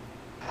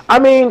 I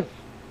mean,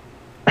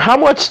 how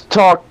much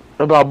talk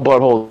about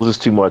buttholes is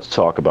too much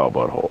talk about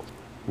buttholes?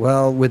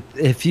 Well,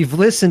 if you've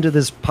listened to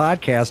this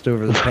podcast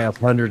over the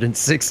past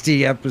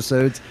 160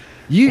 episodes,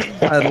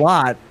 a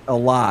lot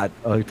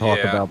of talk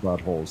Yeah. about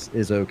buttholes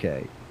is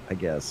okay, I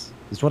guess.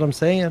 Is what I'm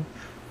saying.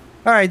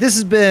 All right, this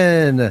has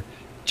been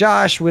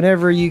Josh.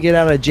 Whenever you get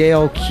out of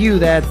jail, cue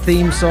that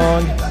theme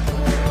song.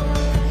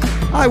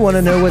 I want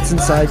to know what's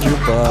inside your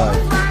butt.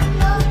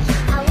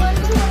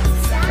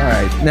 All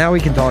right, now we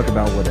can talk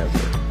about whatever.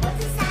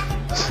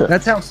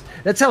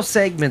 That's how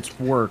segments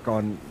work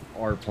on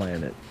our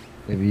planet.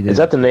 If you Is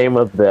that the name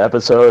of the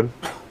episode?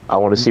 I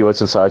want to see what's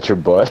inside your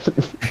butt.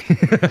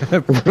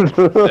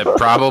 It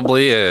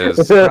probably is.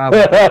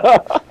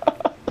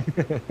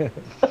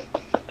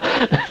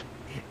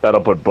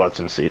 That'll put butts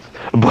in seats.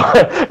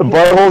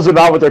 Buttholes are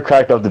not what they're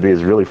cracked up to be.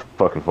 Is really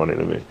fucking funny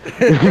to me.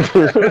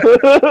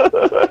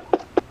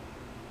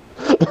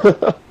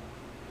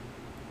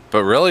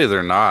 But really,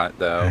 they're not,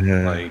 though.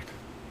 Yeah. Like,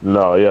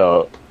 No,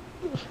 yo.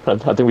 I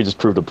think we just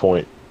proved a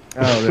point.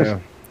 Oh, yeah.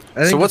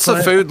 I so think what's the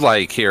fun- food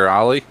like here,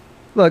 Ollie?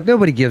 Look,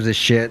 nobody gives a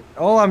shit.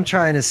 All I'm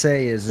trying to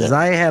say is Yeah.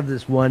 I have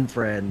this one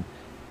friend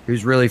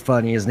who's really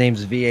funny. His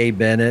name's V.A.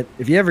 Bennett.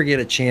 If you ever get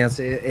a chance,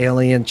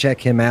 Alien, check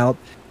him out.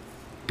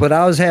 But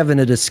I was having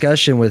a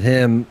discussion with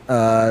him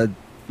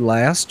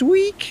last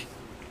week,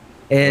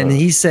 and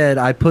he said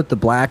I put the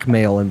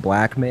blackmail in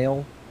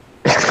blackmail,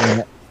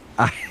 and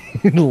I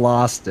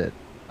lost it.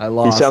 I He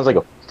lost sounds like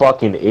a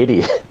fucking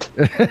idiot.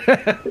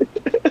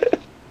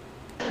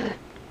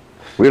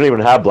 We don't even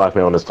have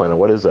blackmail on this planet.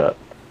 What is that?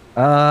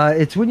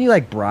 It's when you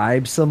like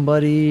bribe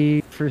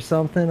somebody for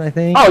something, I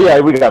think. Oh yeah,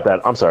 we got that.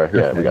 I'm sorry.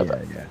 Yeah, we got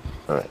that.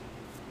 Yeah.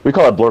 We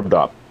call it blurb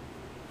dop.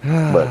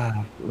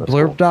 yeah. That's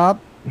Blurb cool.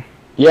 dop.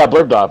 Yeah,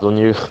 blurb dop when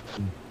you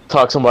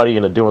talk somebody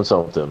into doing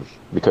something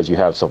because you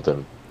have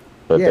something.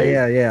 That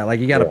Yeah. Like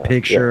you got a Yeah,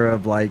 picture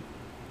of like.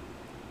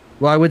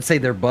 Well, I would say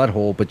their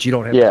butthole, but you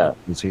don't have Yeah.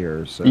 buttholes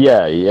here. So.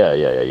 Yeah.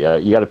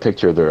 You got a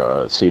picture of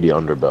their seedy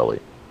underbelly.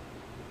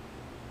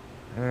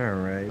 All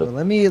right. Well,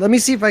 let me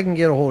see if I can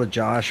get a hold of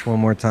Josh one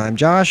more time.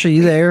 Josh, are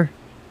you there?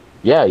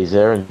 Yeah, he's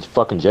there in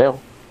fucking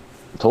jail.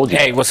 I told you.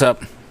 Hey, what's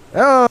up?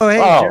 Oh, hey,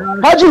 Oh, Josh.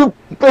 how'd you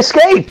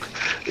escape?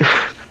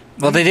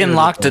 Well, they didn't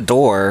lock the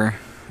door.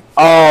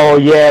 Oh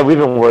yeah, we've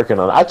been working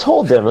on it. I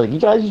told them, like, you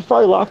guys should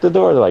probably lock the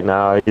door. They're like,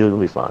 nah, he'll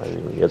be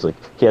fine.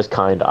 He has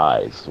kind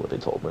eyes, is what they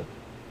told me.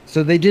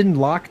 So they didn't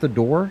lock the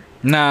door?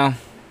 No.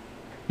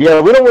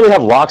 Yeah, we don't really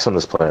have locks on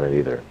this planet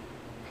either.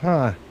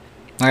 Huh.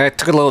 I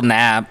took a little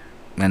nap,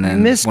 and You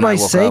then missed when I my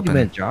woke up segment,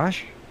 and-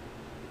 Josh.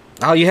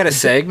 Oh, you had a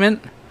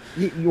segment?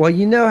 Well,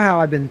 you know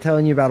how I've been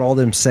telling you about all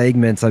them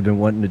segments I've been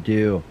wanting to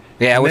do.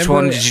 Yeah, which Remember-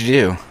 one did you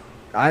do?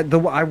 I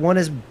want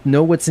to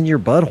know what's in your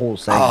butthole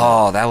segment.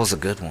 Oh, that was a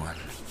good one.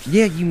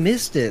 Yeah, you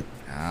missed it.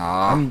 Oh,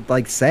 I'm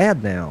like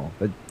sad now,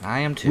 but I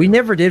am too. we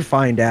never did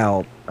find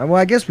out. Well,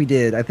 I guess we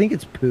did. I think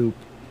it's poop.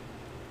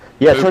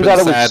 Yeah, it Poop turns and out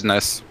it was.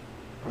 sadness.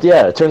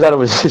 Yeah, it turns out it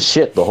was just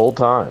shit the whole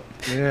time.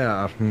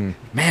 Yeah.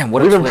 Man,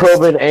 what We've a been twist.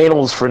 probing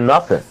anals for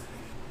nothing.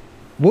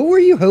 What were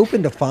you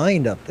hoping to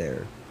find up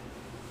there?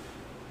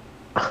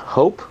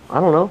 Hope? I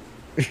don't know.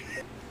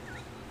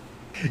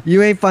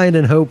 You ain't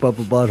finding hope up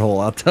a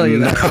butthole. I'll tell you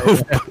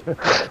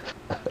that.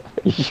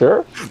 You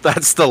sure?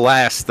 That's the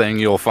last thing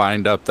you'll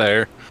find up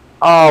there.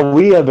 Oh,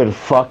 we have been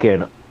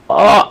fucking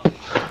up.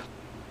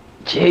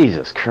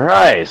 Jesus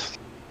Christ.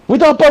 We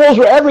thought buttholes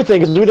were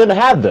everything because we didn't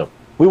have them.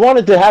 We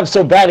wanted to have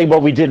so badly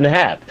what we didn't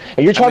have.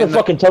 And you're trying mean, to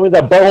fucking tell me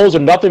that buttholes are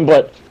nothing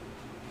but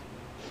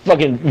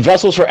fucking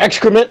vessels for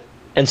excrement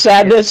and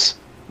sadness?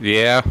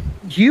 Yeah.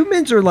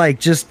 Humans are like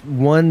just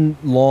one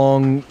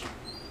long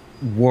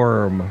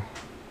worm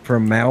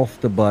from mouth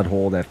to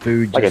butthole. That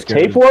food Like a just goes-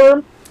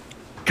 tapeworm?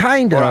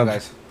 Kind Hold of. on,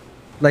 guys.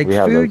 Like We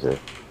have food. those.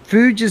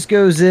 Food just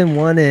goes in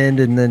one end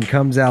and then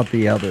comes out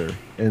the other,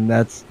 and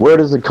that's Where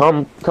does it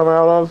come out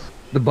of?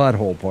 the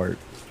butthole part.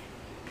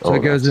 So Oh, it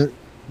goes that's- in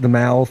the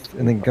mouth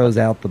and then goes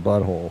out the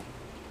butthole.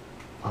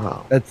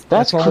 Wow.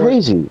 That's all.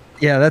 crazy.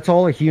 Yeah, that's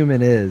all a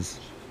human is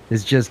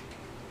just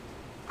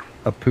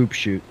a poop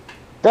chute.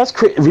 That's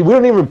crazy. We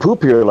don't even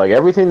poop here. Like,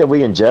 everything that we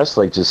ingest,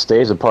 like, just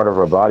stays a part of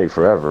our body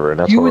forever. And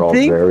that's You why we're would all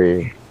think-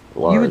 very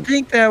large. You would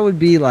think that would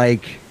be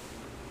like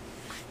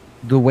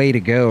the way to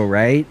go,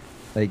 right?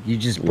 Like you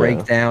just break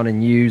Yeah. down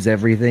and use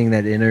everything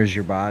that enters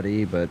your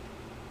body, but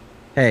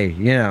hey,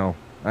 you know,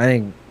 I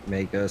didn't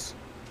make us.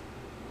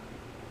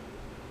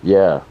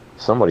 Yeah,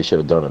 somebody should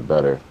have done it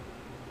better.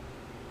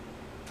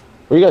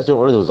 What are you guys doing?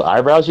 What are those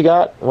eyebrows you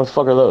got? What the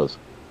fuck are those?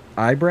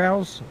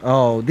 Eyebrows?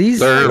 Oh, these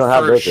They're don't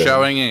have for those there.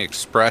 showing an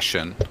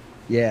expression.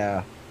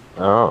 yeah.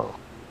 Oh.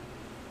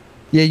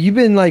 Yeah, you've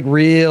been like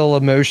real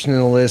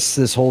emotionalist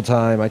this whole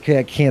time. I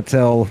can't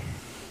tell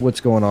what's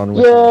going on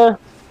with you. Yeah.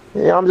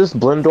 Yeah, I'm just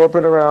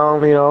blindorping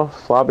around, you know,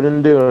 flopping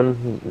and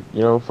doing,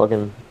 you know,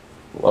 fucking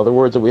other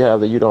words that we have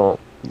that you don't,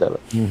 that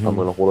Mhm. I'm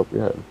going to hold up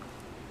your head.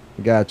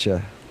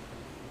 Gotcha.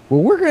 Well,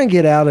 we're gonna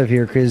get out of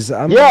here because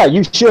I'm. Yeah,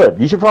 you should.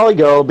 You should probably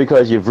go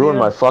because you've ruined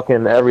Yeah. my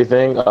fucking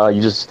everything. I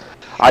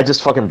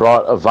just fucking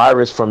brought a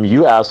virus from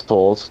you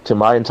assholes to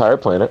my entire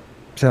planet.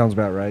 Sounds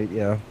about right.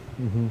 Yeah.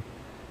 Mm-hmm.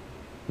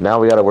 Now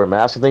we got to wear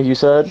masks, I think you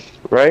said,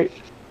 right?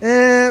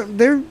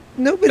 They're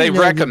nobody. They knows-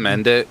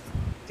 recommend it.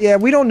 Yeah,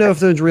 we don't know if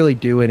those really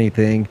do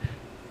anything.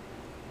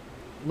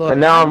 Look, And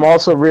now I'm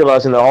also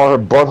realizing that all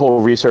her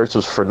butthole research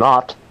was for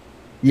naught,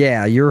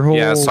 yeah, your whole.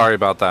 Yeah, sorry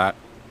about that.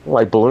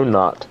 like balloon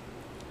knot.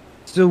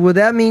 So would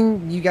that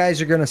mean you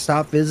guys are gonna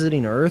stop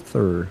visiting Earth,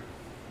 or?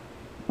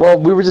 Well,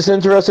 we were just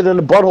interested in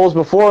the buttholes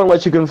before,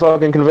 unless you can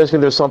fucking convince me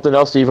there's something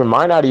else to even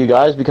mine out of you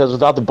guys, because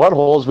without the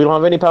buttholes, we don't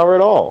have any power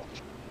at all.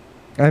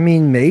 I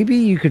mean, maybe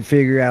you could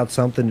figure out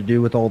something to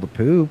do with all the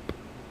poop.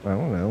 I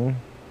don't know.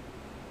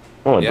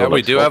 Only Yeah, built we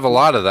like do have a 12.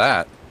 lot of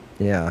that.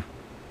 Yeah.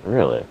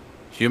 Really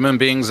Human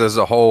beings as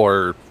a whole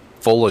are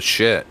full of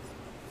shit.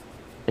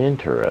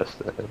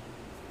 interesting.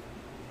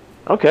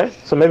 Okay,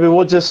 so maybe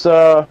we'll just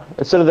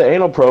instead of the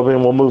anal probing,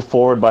 we'll move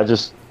forward by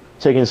just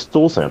taking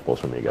stool samples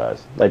from you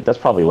guys. Like that's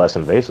probably less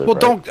invasive. Well,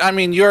 right? I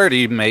mean, you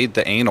already made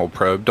the anal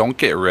probe. Don't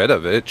get rid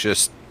of it.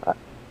 Just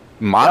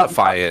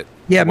modify it.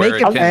 Yeah, where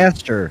make it can-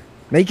 faster.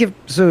 Make it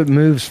so it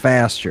moves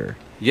faster.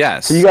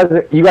 Yes. So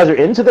you guys are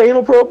into the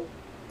anal probe?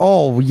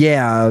 Oh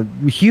yeah,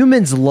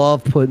 humans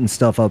love putting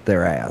stuff up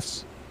their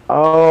ass.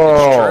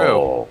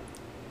 Oh,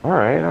 true. all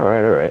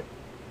right.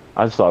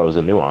 I just thought it was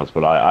a nuance,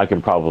 but I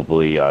can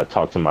probably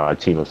talk to my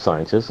team of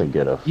scientists and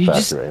get a You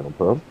faster anal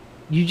probe.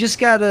 You just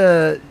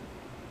gotta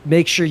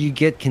make sure you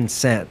get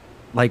consent,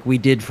 like we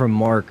did from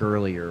Mark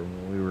earlier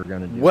when we were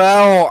gonna do.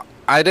 Well,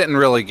 I didn't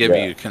really give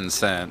Yeah. you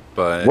consent,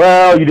 but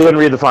Well, you didn't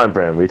read the fine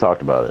print. We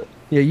talked about it.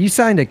 Yeah, you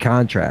signed a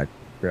contract,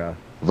 bro.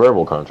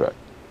 Verbal contract,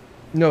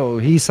 No,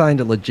 he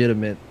signed a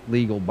legitimate,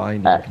 legal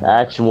binding. contract.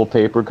 actual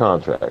paper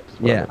contract. Is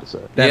what I Yeah. meant to say.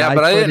 that yeah,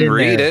 but I put didn't in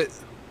read there. it.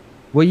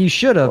 Well, you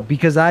should have,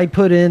 because I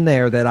put in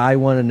there that I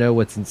want to know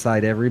what's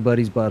inside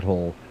everybody's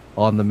butthole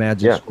on the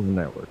Magic Yeah. School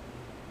Network.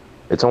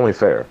 It's only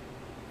fair.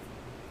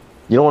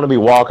 You don't want to be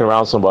walking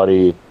around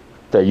somebody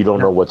that you don't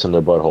know what's in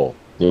their butthole.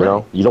 You Right.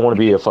 know, you don't want to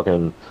be a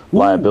fucking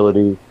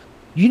liability.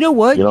 You know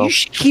what? You know? You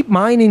should keep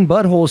mining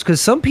buttholes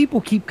because some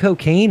people keep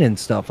cocaine and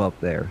stuff up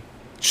there.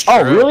 It's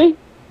Oh, true. really?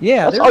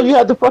 Yeah, That's there- all you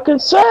had to fucking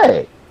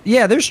say.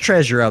 yeah, there's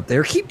treasure up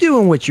there. Keep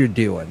doing what you're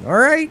doing, all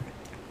right?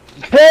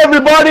 Hey,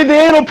 everybody, the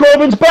anal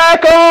probing's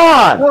back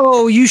on!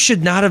 Oh, you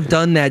should not have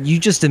done that. You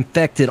just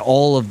infected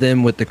all of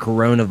them with the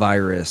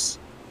coronavirus.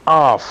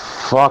 Oh,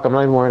 fuck, I'm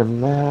not even wearing a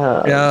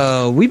mask.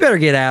 Oh, we better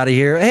get out of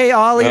here. Hey,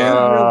 Ollie, you're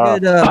a real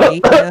good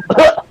mate,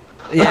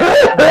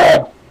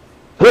 yeah.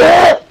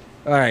 Yeah.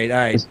 All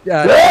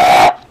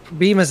right.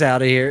 Beam us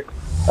out of here.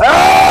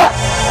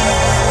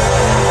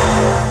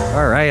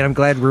 All right, I'm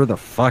glad we're the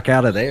fuck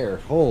out of there.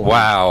 Holy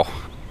Wow.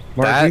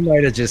 Mark, that- we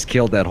might have just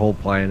killed that whole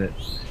planet.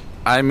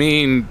 I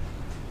mean,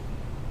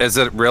 is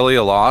it really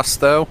a loss,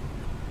 though?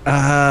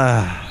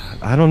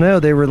 I don't know.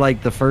 They were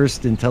like the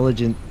first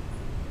intelligent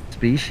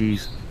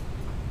species.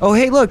 Oh,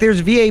 hey, look, there's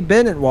V.A.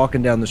 Bennett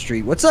walking down the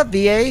street. What's up,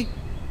 V.A.?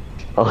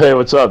 Oh, hey,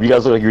 what's up? You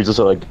guys look like you're just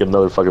on like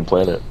another fucking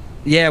planet.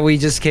 Yeah, we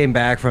just came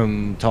back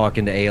from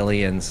talking to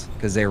aliens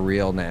because they're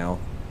real now.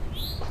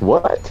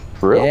 What?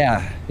 For real?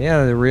 Yeah,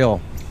 they're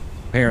real.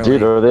 Apparently.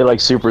 Dude, are they like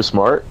super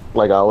smart?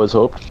 Like I always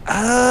hoped?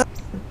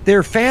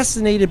 They're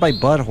fascinated by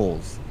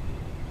buttholes.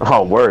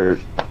 Oh, word.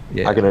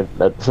 Yeah.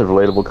 That's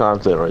relatable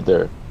content right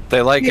there.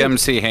 They like Yeah.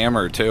 MC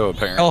Hammer, too,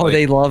 apparently. Oh,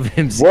 they love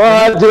him.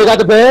 What? Do they got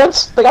the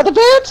pants? They got the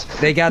pants?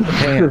 They got the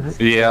pants.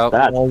 Yeah. They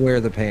That- all wear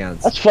the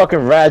pants. That's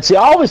fucking rad. See,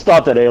 I always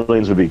thought that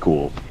aliens would be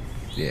cool.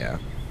 Yeah.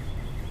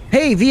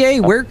 Hey, VA,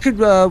 where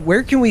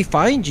can we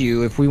find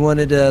you if we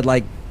wanted to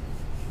like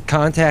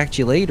contact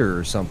you later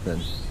or something?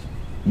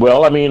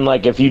 Well, I mean,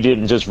 like if you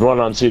didn't just run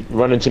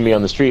into me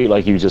on the street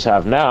like you just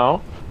have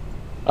now,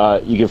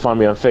 you can find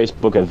me on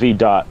Facebook at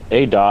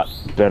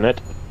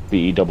v.a.bennett,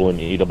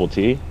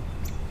 BENNETT.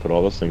 Put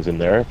all those things in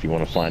there if you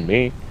want to find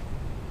me.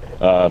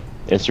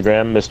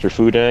 Instagram, Mr.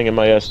 Foodang,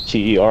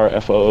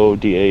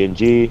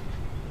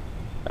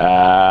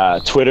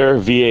 MISTERFOODANG. Twitter,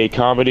 VA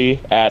Comedy,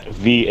 at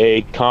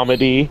VA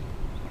Comedy.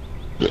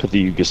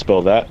 You can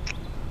spell that.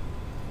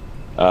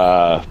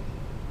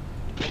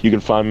 You can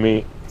find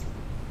me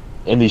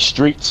in these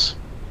streets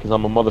because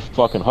I'm a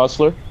motherfucking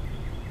hustler.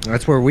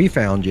 That's where we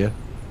found you.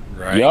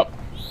 Right. Yep.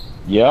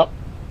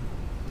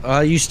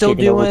 You still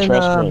Kicking over doing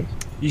trash cans.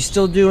 you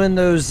still doing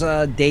those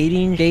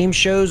dating game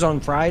shows on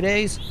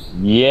Fridays?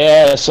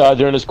 Yes,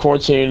 during this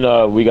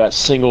quarantine, we got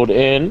singled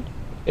in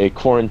a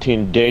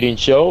quarantine dating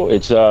show.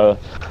 It's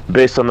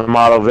based on the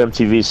model of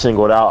MTV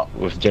Singled Out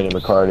with Jenny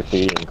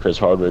McCarthy and Chris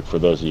Hardwick, for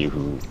those of you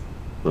who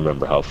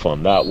remember how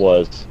fun that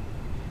was.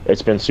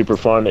 It's been super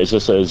fun. It's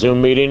just a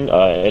Zoom meeting.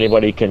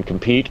 Anybody can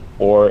compete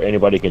or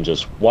anybody can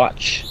just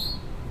watch.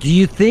 Do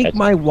you think That's-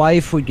 my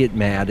wife would get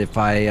mad if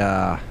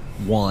I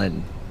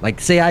won? Like,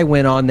 say I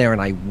went on there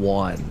and I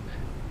won,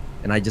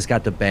 and I just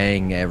got to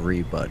bang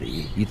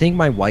everybody. You think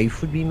my wife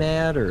would be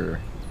mad,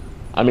 or?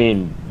 I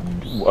mean,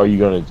 are you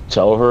going to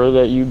tell her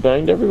that you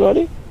banged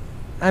everybody?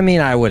 I mean,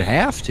 I would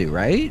have to,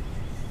 right?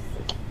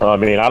 I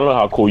mean, I don't know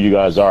how cool you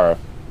guys are,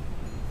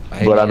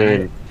 but I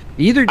mean,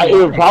 either. it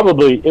would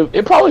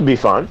probably be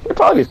fun. It'd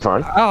probably be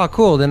fun. Oh,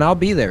 cool. Then I'll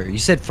be there. You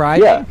said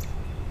Friday?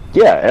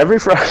 Yeah, every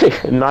Friday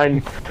at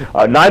 9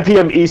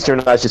 p.m.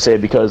 Eastern, I should say,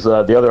 because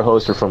the other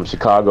hosts are from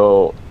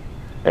Chicago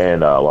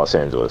and Los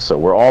Angeles, so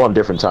we're all on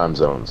different time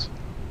zones,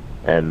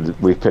 and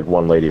we picked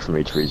one lady from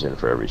each region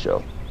for every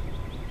show.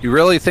 You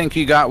really think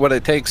you got what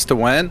it takes to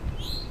win?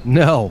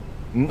 No.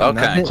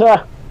 Okay.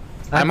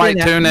 I might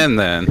tune in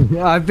then.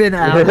 I've been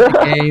out of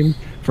the game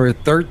for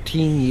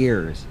 13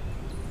 years.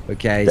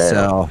 Okay, Damn.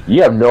 so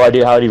You have no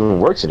idea how it even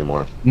works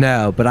anymore.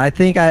 no, but I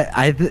think I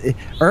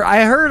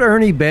heard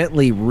Ernie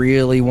Bentley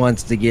really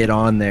wants to get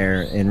on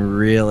there and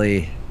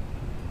really.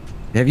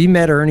 Have you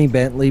met Ernie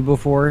Bentley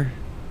before?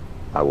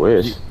 I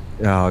wish.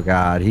 Oh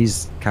God,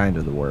 he's kind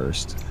of the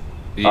worst.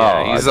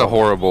 Yeah, Oh, he's a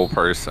horrible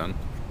person.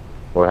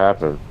 What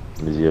happened?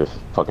 Is he a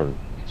fucking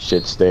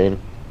shit stain?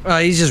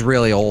 He's just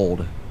really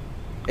old.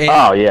 And,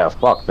 Oh yeah,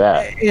 fuck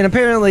that. and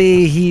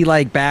apparently he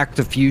like Back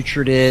to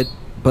Futured it,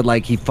 but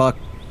like he fucked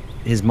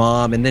his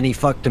mom, and then he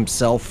fucked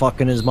himself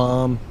fucking his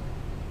mom.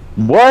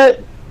 What?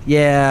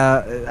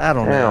 Yeah, I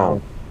don't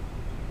know.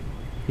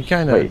 Damn. He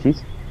kind of. Wait,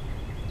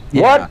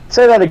 what?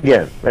 Say that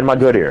again in my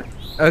good ear.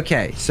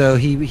 Okay, so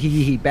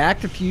he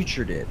Back to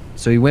Futured it.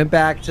 So he went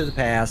back to the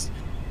past,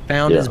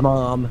 found his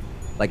mom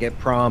like at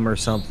prom or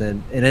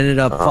something, and ended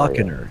up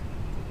fucking her.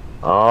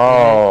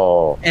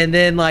 Oh. And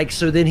then like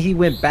so then he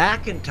went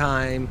back in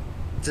time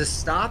to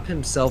stop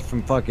himself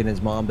from fucking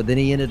his mom, but then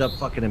he ended up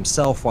fucking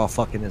himself while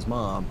fucking his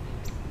mom.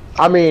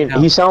 I mean,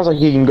 he sounds like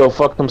he can go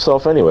fuck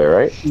himself anyway,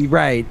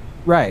 right?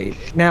 Right.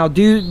 Now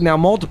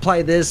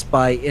multiply this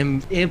by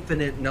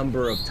infinite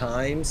number of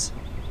times,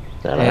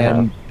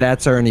 and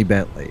that's Ernie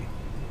Bentley.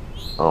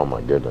 Oh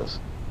my goodness.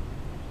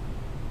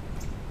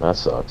 That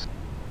sucks.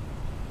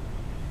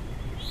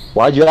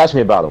 Why'd you ask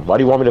me about him? Why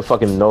do you want me to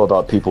fucking know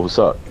about people who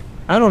suck?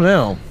 I don't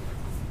know.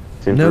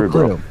 Seems No rude,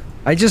 clue. bro.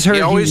 I just heard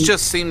He always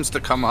just seems to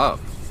come up.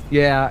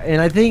 Yeah, and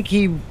I think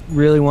he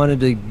really wanted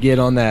to get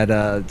on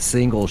that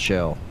single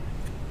show.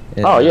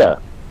 And, Oh yeah.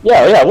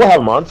 Yeah, we'll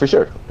have him on for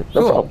sure.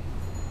 No Cool. problem.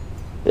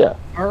 Yeah.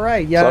 All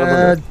right, Son of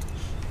yeah.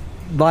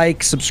 a-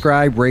 Like,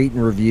 subscribe, rate,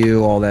 and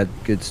review, all that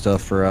good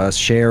stuff for us.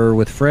 Share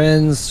with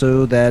friends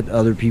so that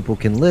other people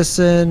can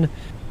listen.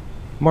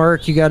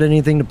 Mark, you got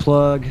anything to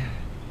plug?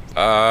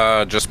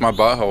 Just my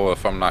butthole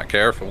if I'm not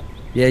careful.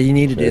 Yeah, you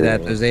need to do Sure.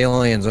 that. Those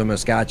aliens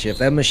almost got you. If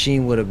that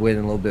machine would have went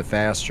a little bit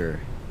faster.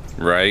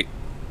 Right?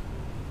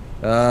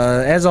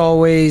 As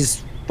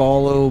always,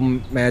 follow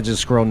Magic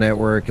Squirrel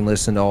Network and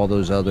listen to all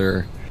those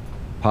other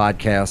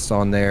podcasts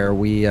on there.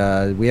 We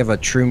have a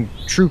true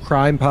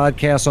crime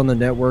podcast on the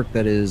network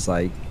that is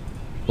like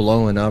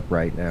blowing up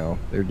right now.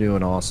 They're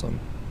doing awesome.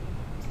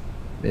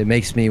 It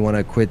makes me want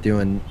to quit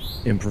doing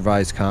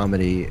improvised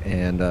comedy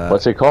and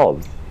What's it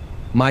called?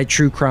 My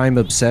True Crime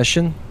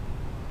Obsession.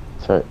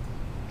 That's right.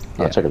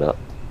 I'll Yeah. check it out.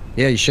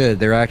 Yeah, you should.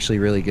 They're actually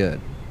really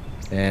good.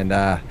 And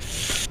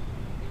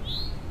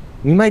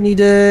we might need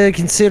to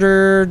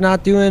consider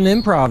not doing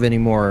improv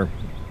anymore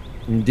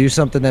and do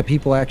something that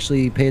people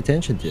actually pay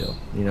attention to.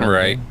 You know?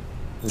 Right.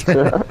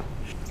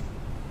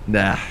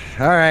 Nah.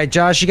 All right,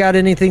 Josh, you got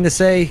anything to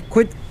say?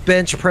 Quit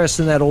bench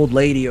pressing that old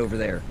lady over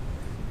there.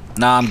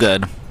 Nah, I'm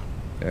good.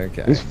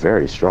 Okay. He's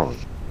very strong.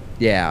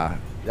 Yeah.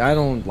 I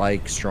don't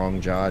like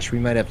strong Josh. We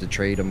might have to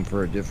trade him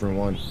for a different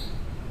one.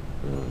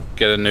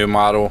 Get a new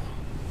model.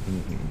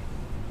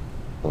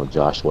 Well,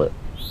 Josh, what?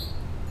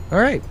 All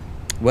right.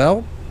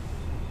 Well,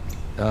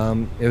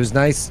 it was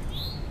nice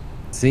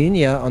seeing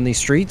you on these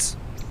streets,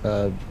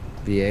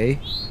 VA.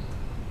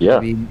 Yeah.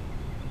 Maybe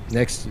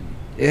next.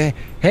 Hey,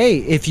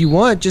 if you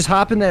want, just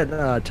hop in that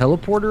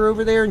teleporter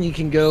over there, and you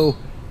can go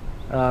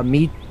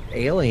meet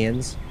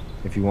aliens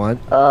if you want.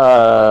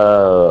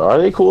 Are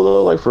they cool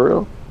though? Like for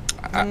real?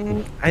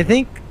 I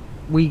think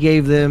we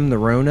gave them the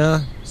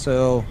Rona,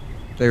 so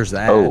there's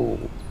that. Oh.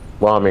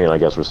 Well, I mean, I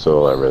guess we're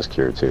still at risk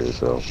here too.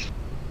 So,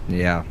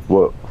 Yeah.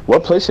 what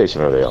PlayStation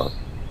are they on?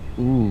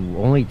 Ooh,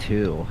 only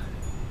 2.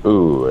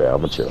 Ooh, yeah,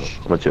 I'm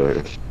gonna chill.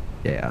 Here.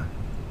 Yeah.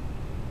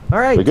 All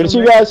right. But good to see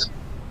till you guys.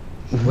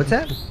 What's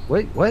that?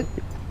 Wait, what?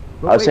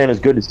 I was saying it's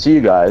good to see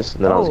you guys,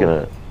 and then I was Oh.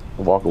 gonna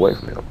walk away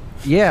from you.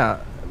 Yeah.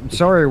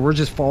 Sorry, we're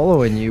just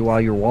following you while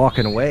you're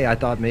walking away. I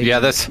thought maybe. Yeah,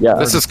 this Yeah.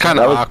 is kind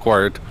That of was-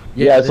 awkward.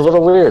 Yeah, it's a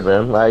little weird,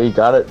 man. I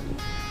got it.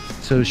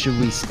 So should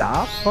we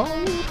stop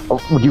following? Oh,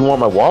 do you want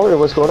my wallet or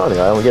what's going on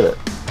here? I don't get it.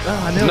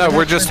 No,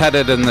 we're just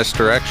headed in this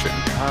direction.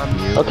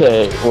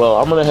 Okay, well,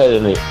 I'm gonna head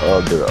in the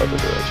other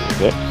direction.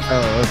 Okay.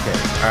 Oh, okay.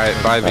 All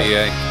right, bye,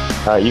 VA.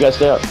 All right, you guys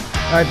stay up.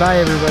 All right, bye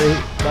everybody.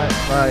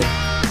 Bye.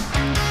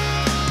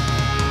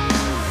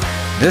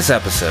 This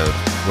episode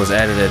was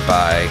edited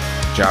by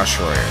Josh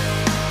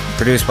Schroyer,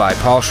 produced by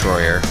Paul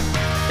Schroyer,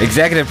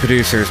 executive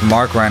producers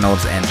Mark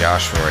Reynolds and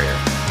Josh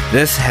Schroyer.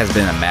 This has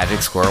been a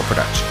Magic Squirrel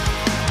production.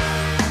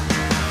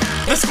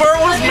 The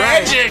squirrel was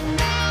magic!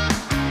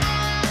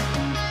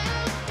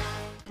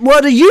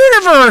 Well, the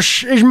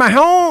universe is my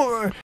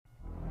home.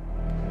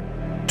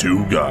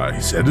 Two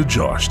guys and a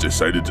Josh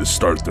decided to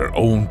start their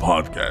own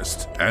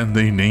podcast, and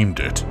they named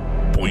it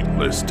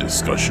Pointless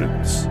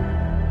Discussions.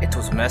 It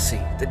was messy.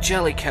 The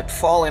jelly kept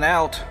falling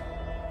out.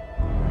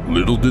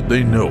 Little did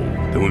they know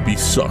they would be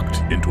sucked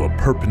into a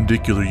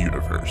perpendicular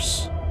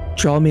universe.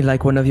 Draw me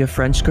like one of your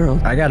French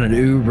girls. I got an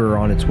Uber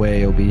on its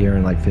way. It'll be here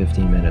in like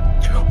 15 minutes.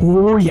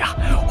 Oh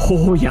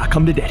yeah,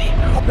 come to daddy.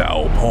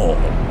 Now Paul,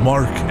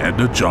 Mark, and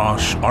a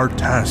Josh are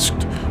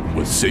tasked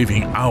with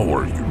saving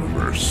our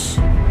universe.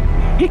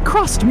 He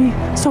crossed me,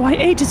 so I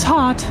ate his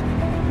heart.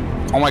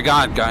 Oh my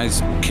God,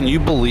 guys! Can you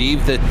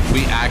believe that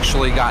we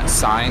actually got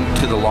signed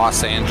to the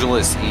Los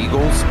Angeles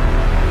Eagles?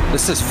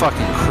 This is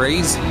fucking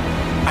crazy.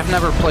 I've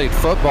never played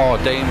football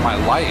a day in my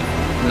life.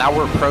 Now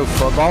we're pro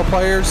football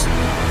players?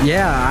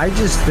 Yeah, I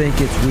just think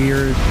it's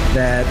weird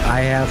that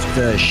I have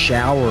to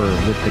shower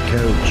with the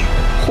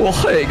coach. Well,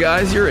 hey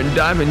guys, you're in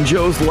Diamond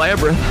Joe's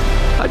Labyrinth.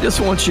 I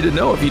just want you to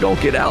know if you don't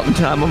get out in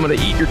time, I'm gonna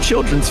eat your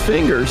children's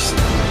fingers.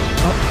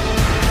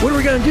 What are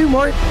we gonna do,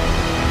 Mart?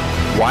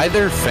 Why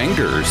their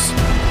fingers?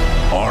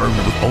 Armed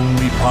with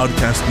only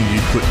podcasting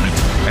equipment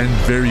and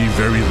very,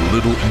 very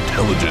little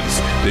intelligence,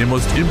 they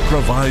must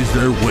improvise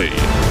their way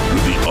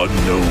through the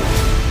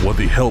unknown with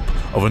the help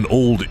of an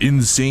old,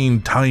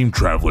 insane time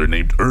traveler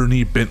named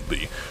Ernie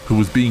Bentley, who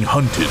was being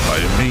hunted by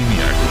a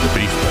maniac with a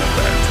baseball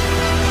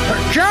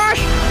bat.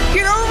 Josh,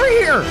 get over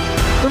here!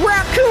 The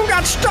raccoon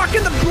got stuck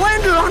in the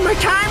blender on my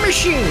time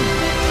machine!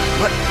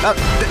 What?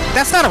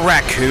 That's not a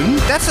raccoon.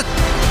 That's a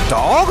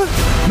dog?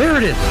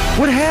 Meredith,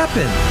 what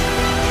happened?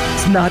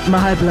 It's not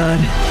my blood.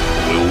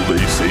 Will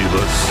they save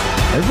us?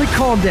 Everybody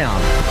calm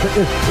down.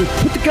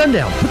 Put the gun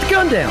down. Put the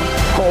gun down.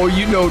 Oh,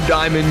 you know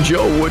Diamond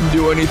Joe wouldn't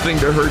do anything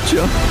to hurt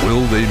you.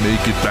 Will they make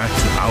it back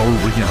to our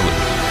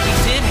reality?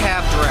 He did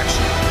have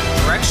direction.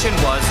 Direction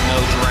was no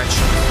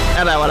direction.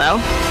 Hello.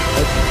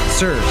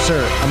 Sir,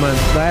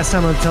 last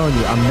time I'm telling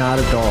you, I'm not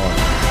a dog.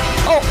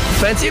 Oh,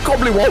 fancy a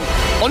cobbly wob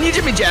on your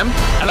Jimmy Jam.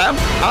 Hello?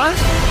 Huh?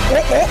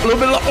 A little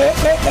bit of,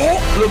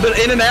 a little bit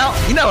in and out.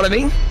 You know what I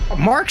mean?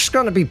 Mark's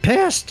gonna be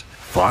pissed.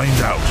 Find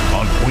out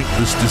on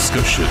Pointless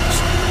Discussions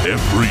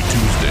every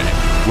Tuesday,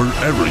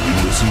 wherever you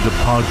listen to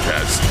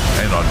podcasts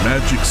and on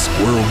Magic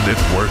Squirrel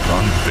Network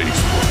on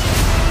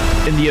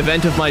Facebook. In the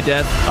event of my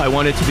death, I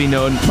want it to be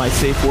known my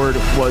safe word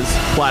was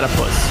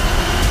platypus.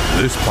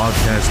 This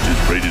podcast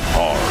is rated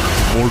R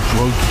for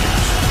drug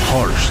use,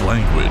 harsh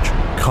language,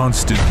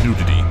 constant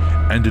nudity,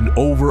 and an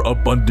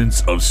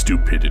overabundance of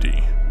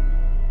stupidity.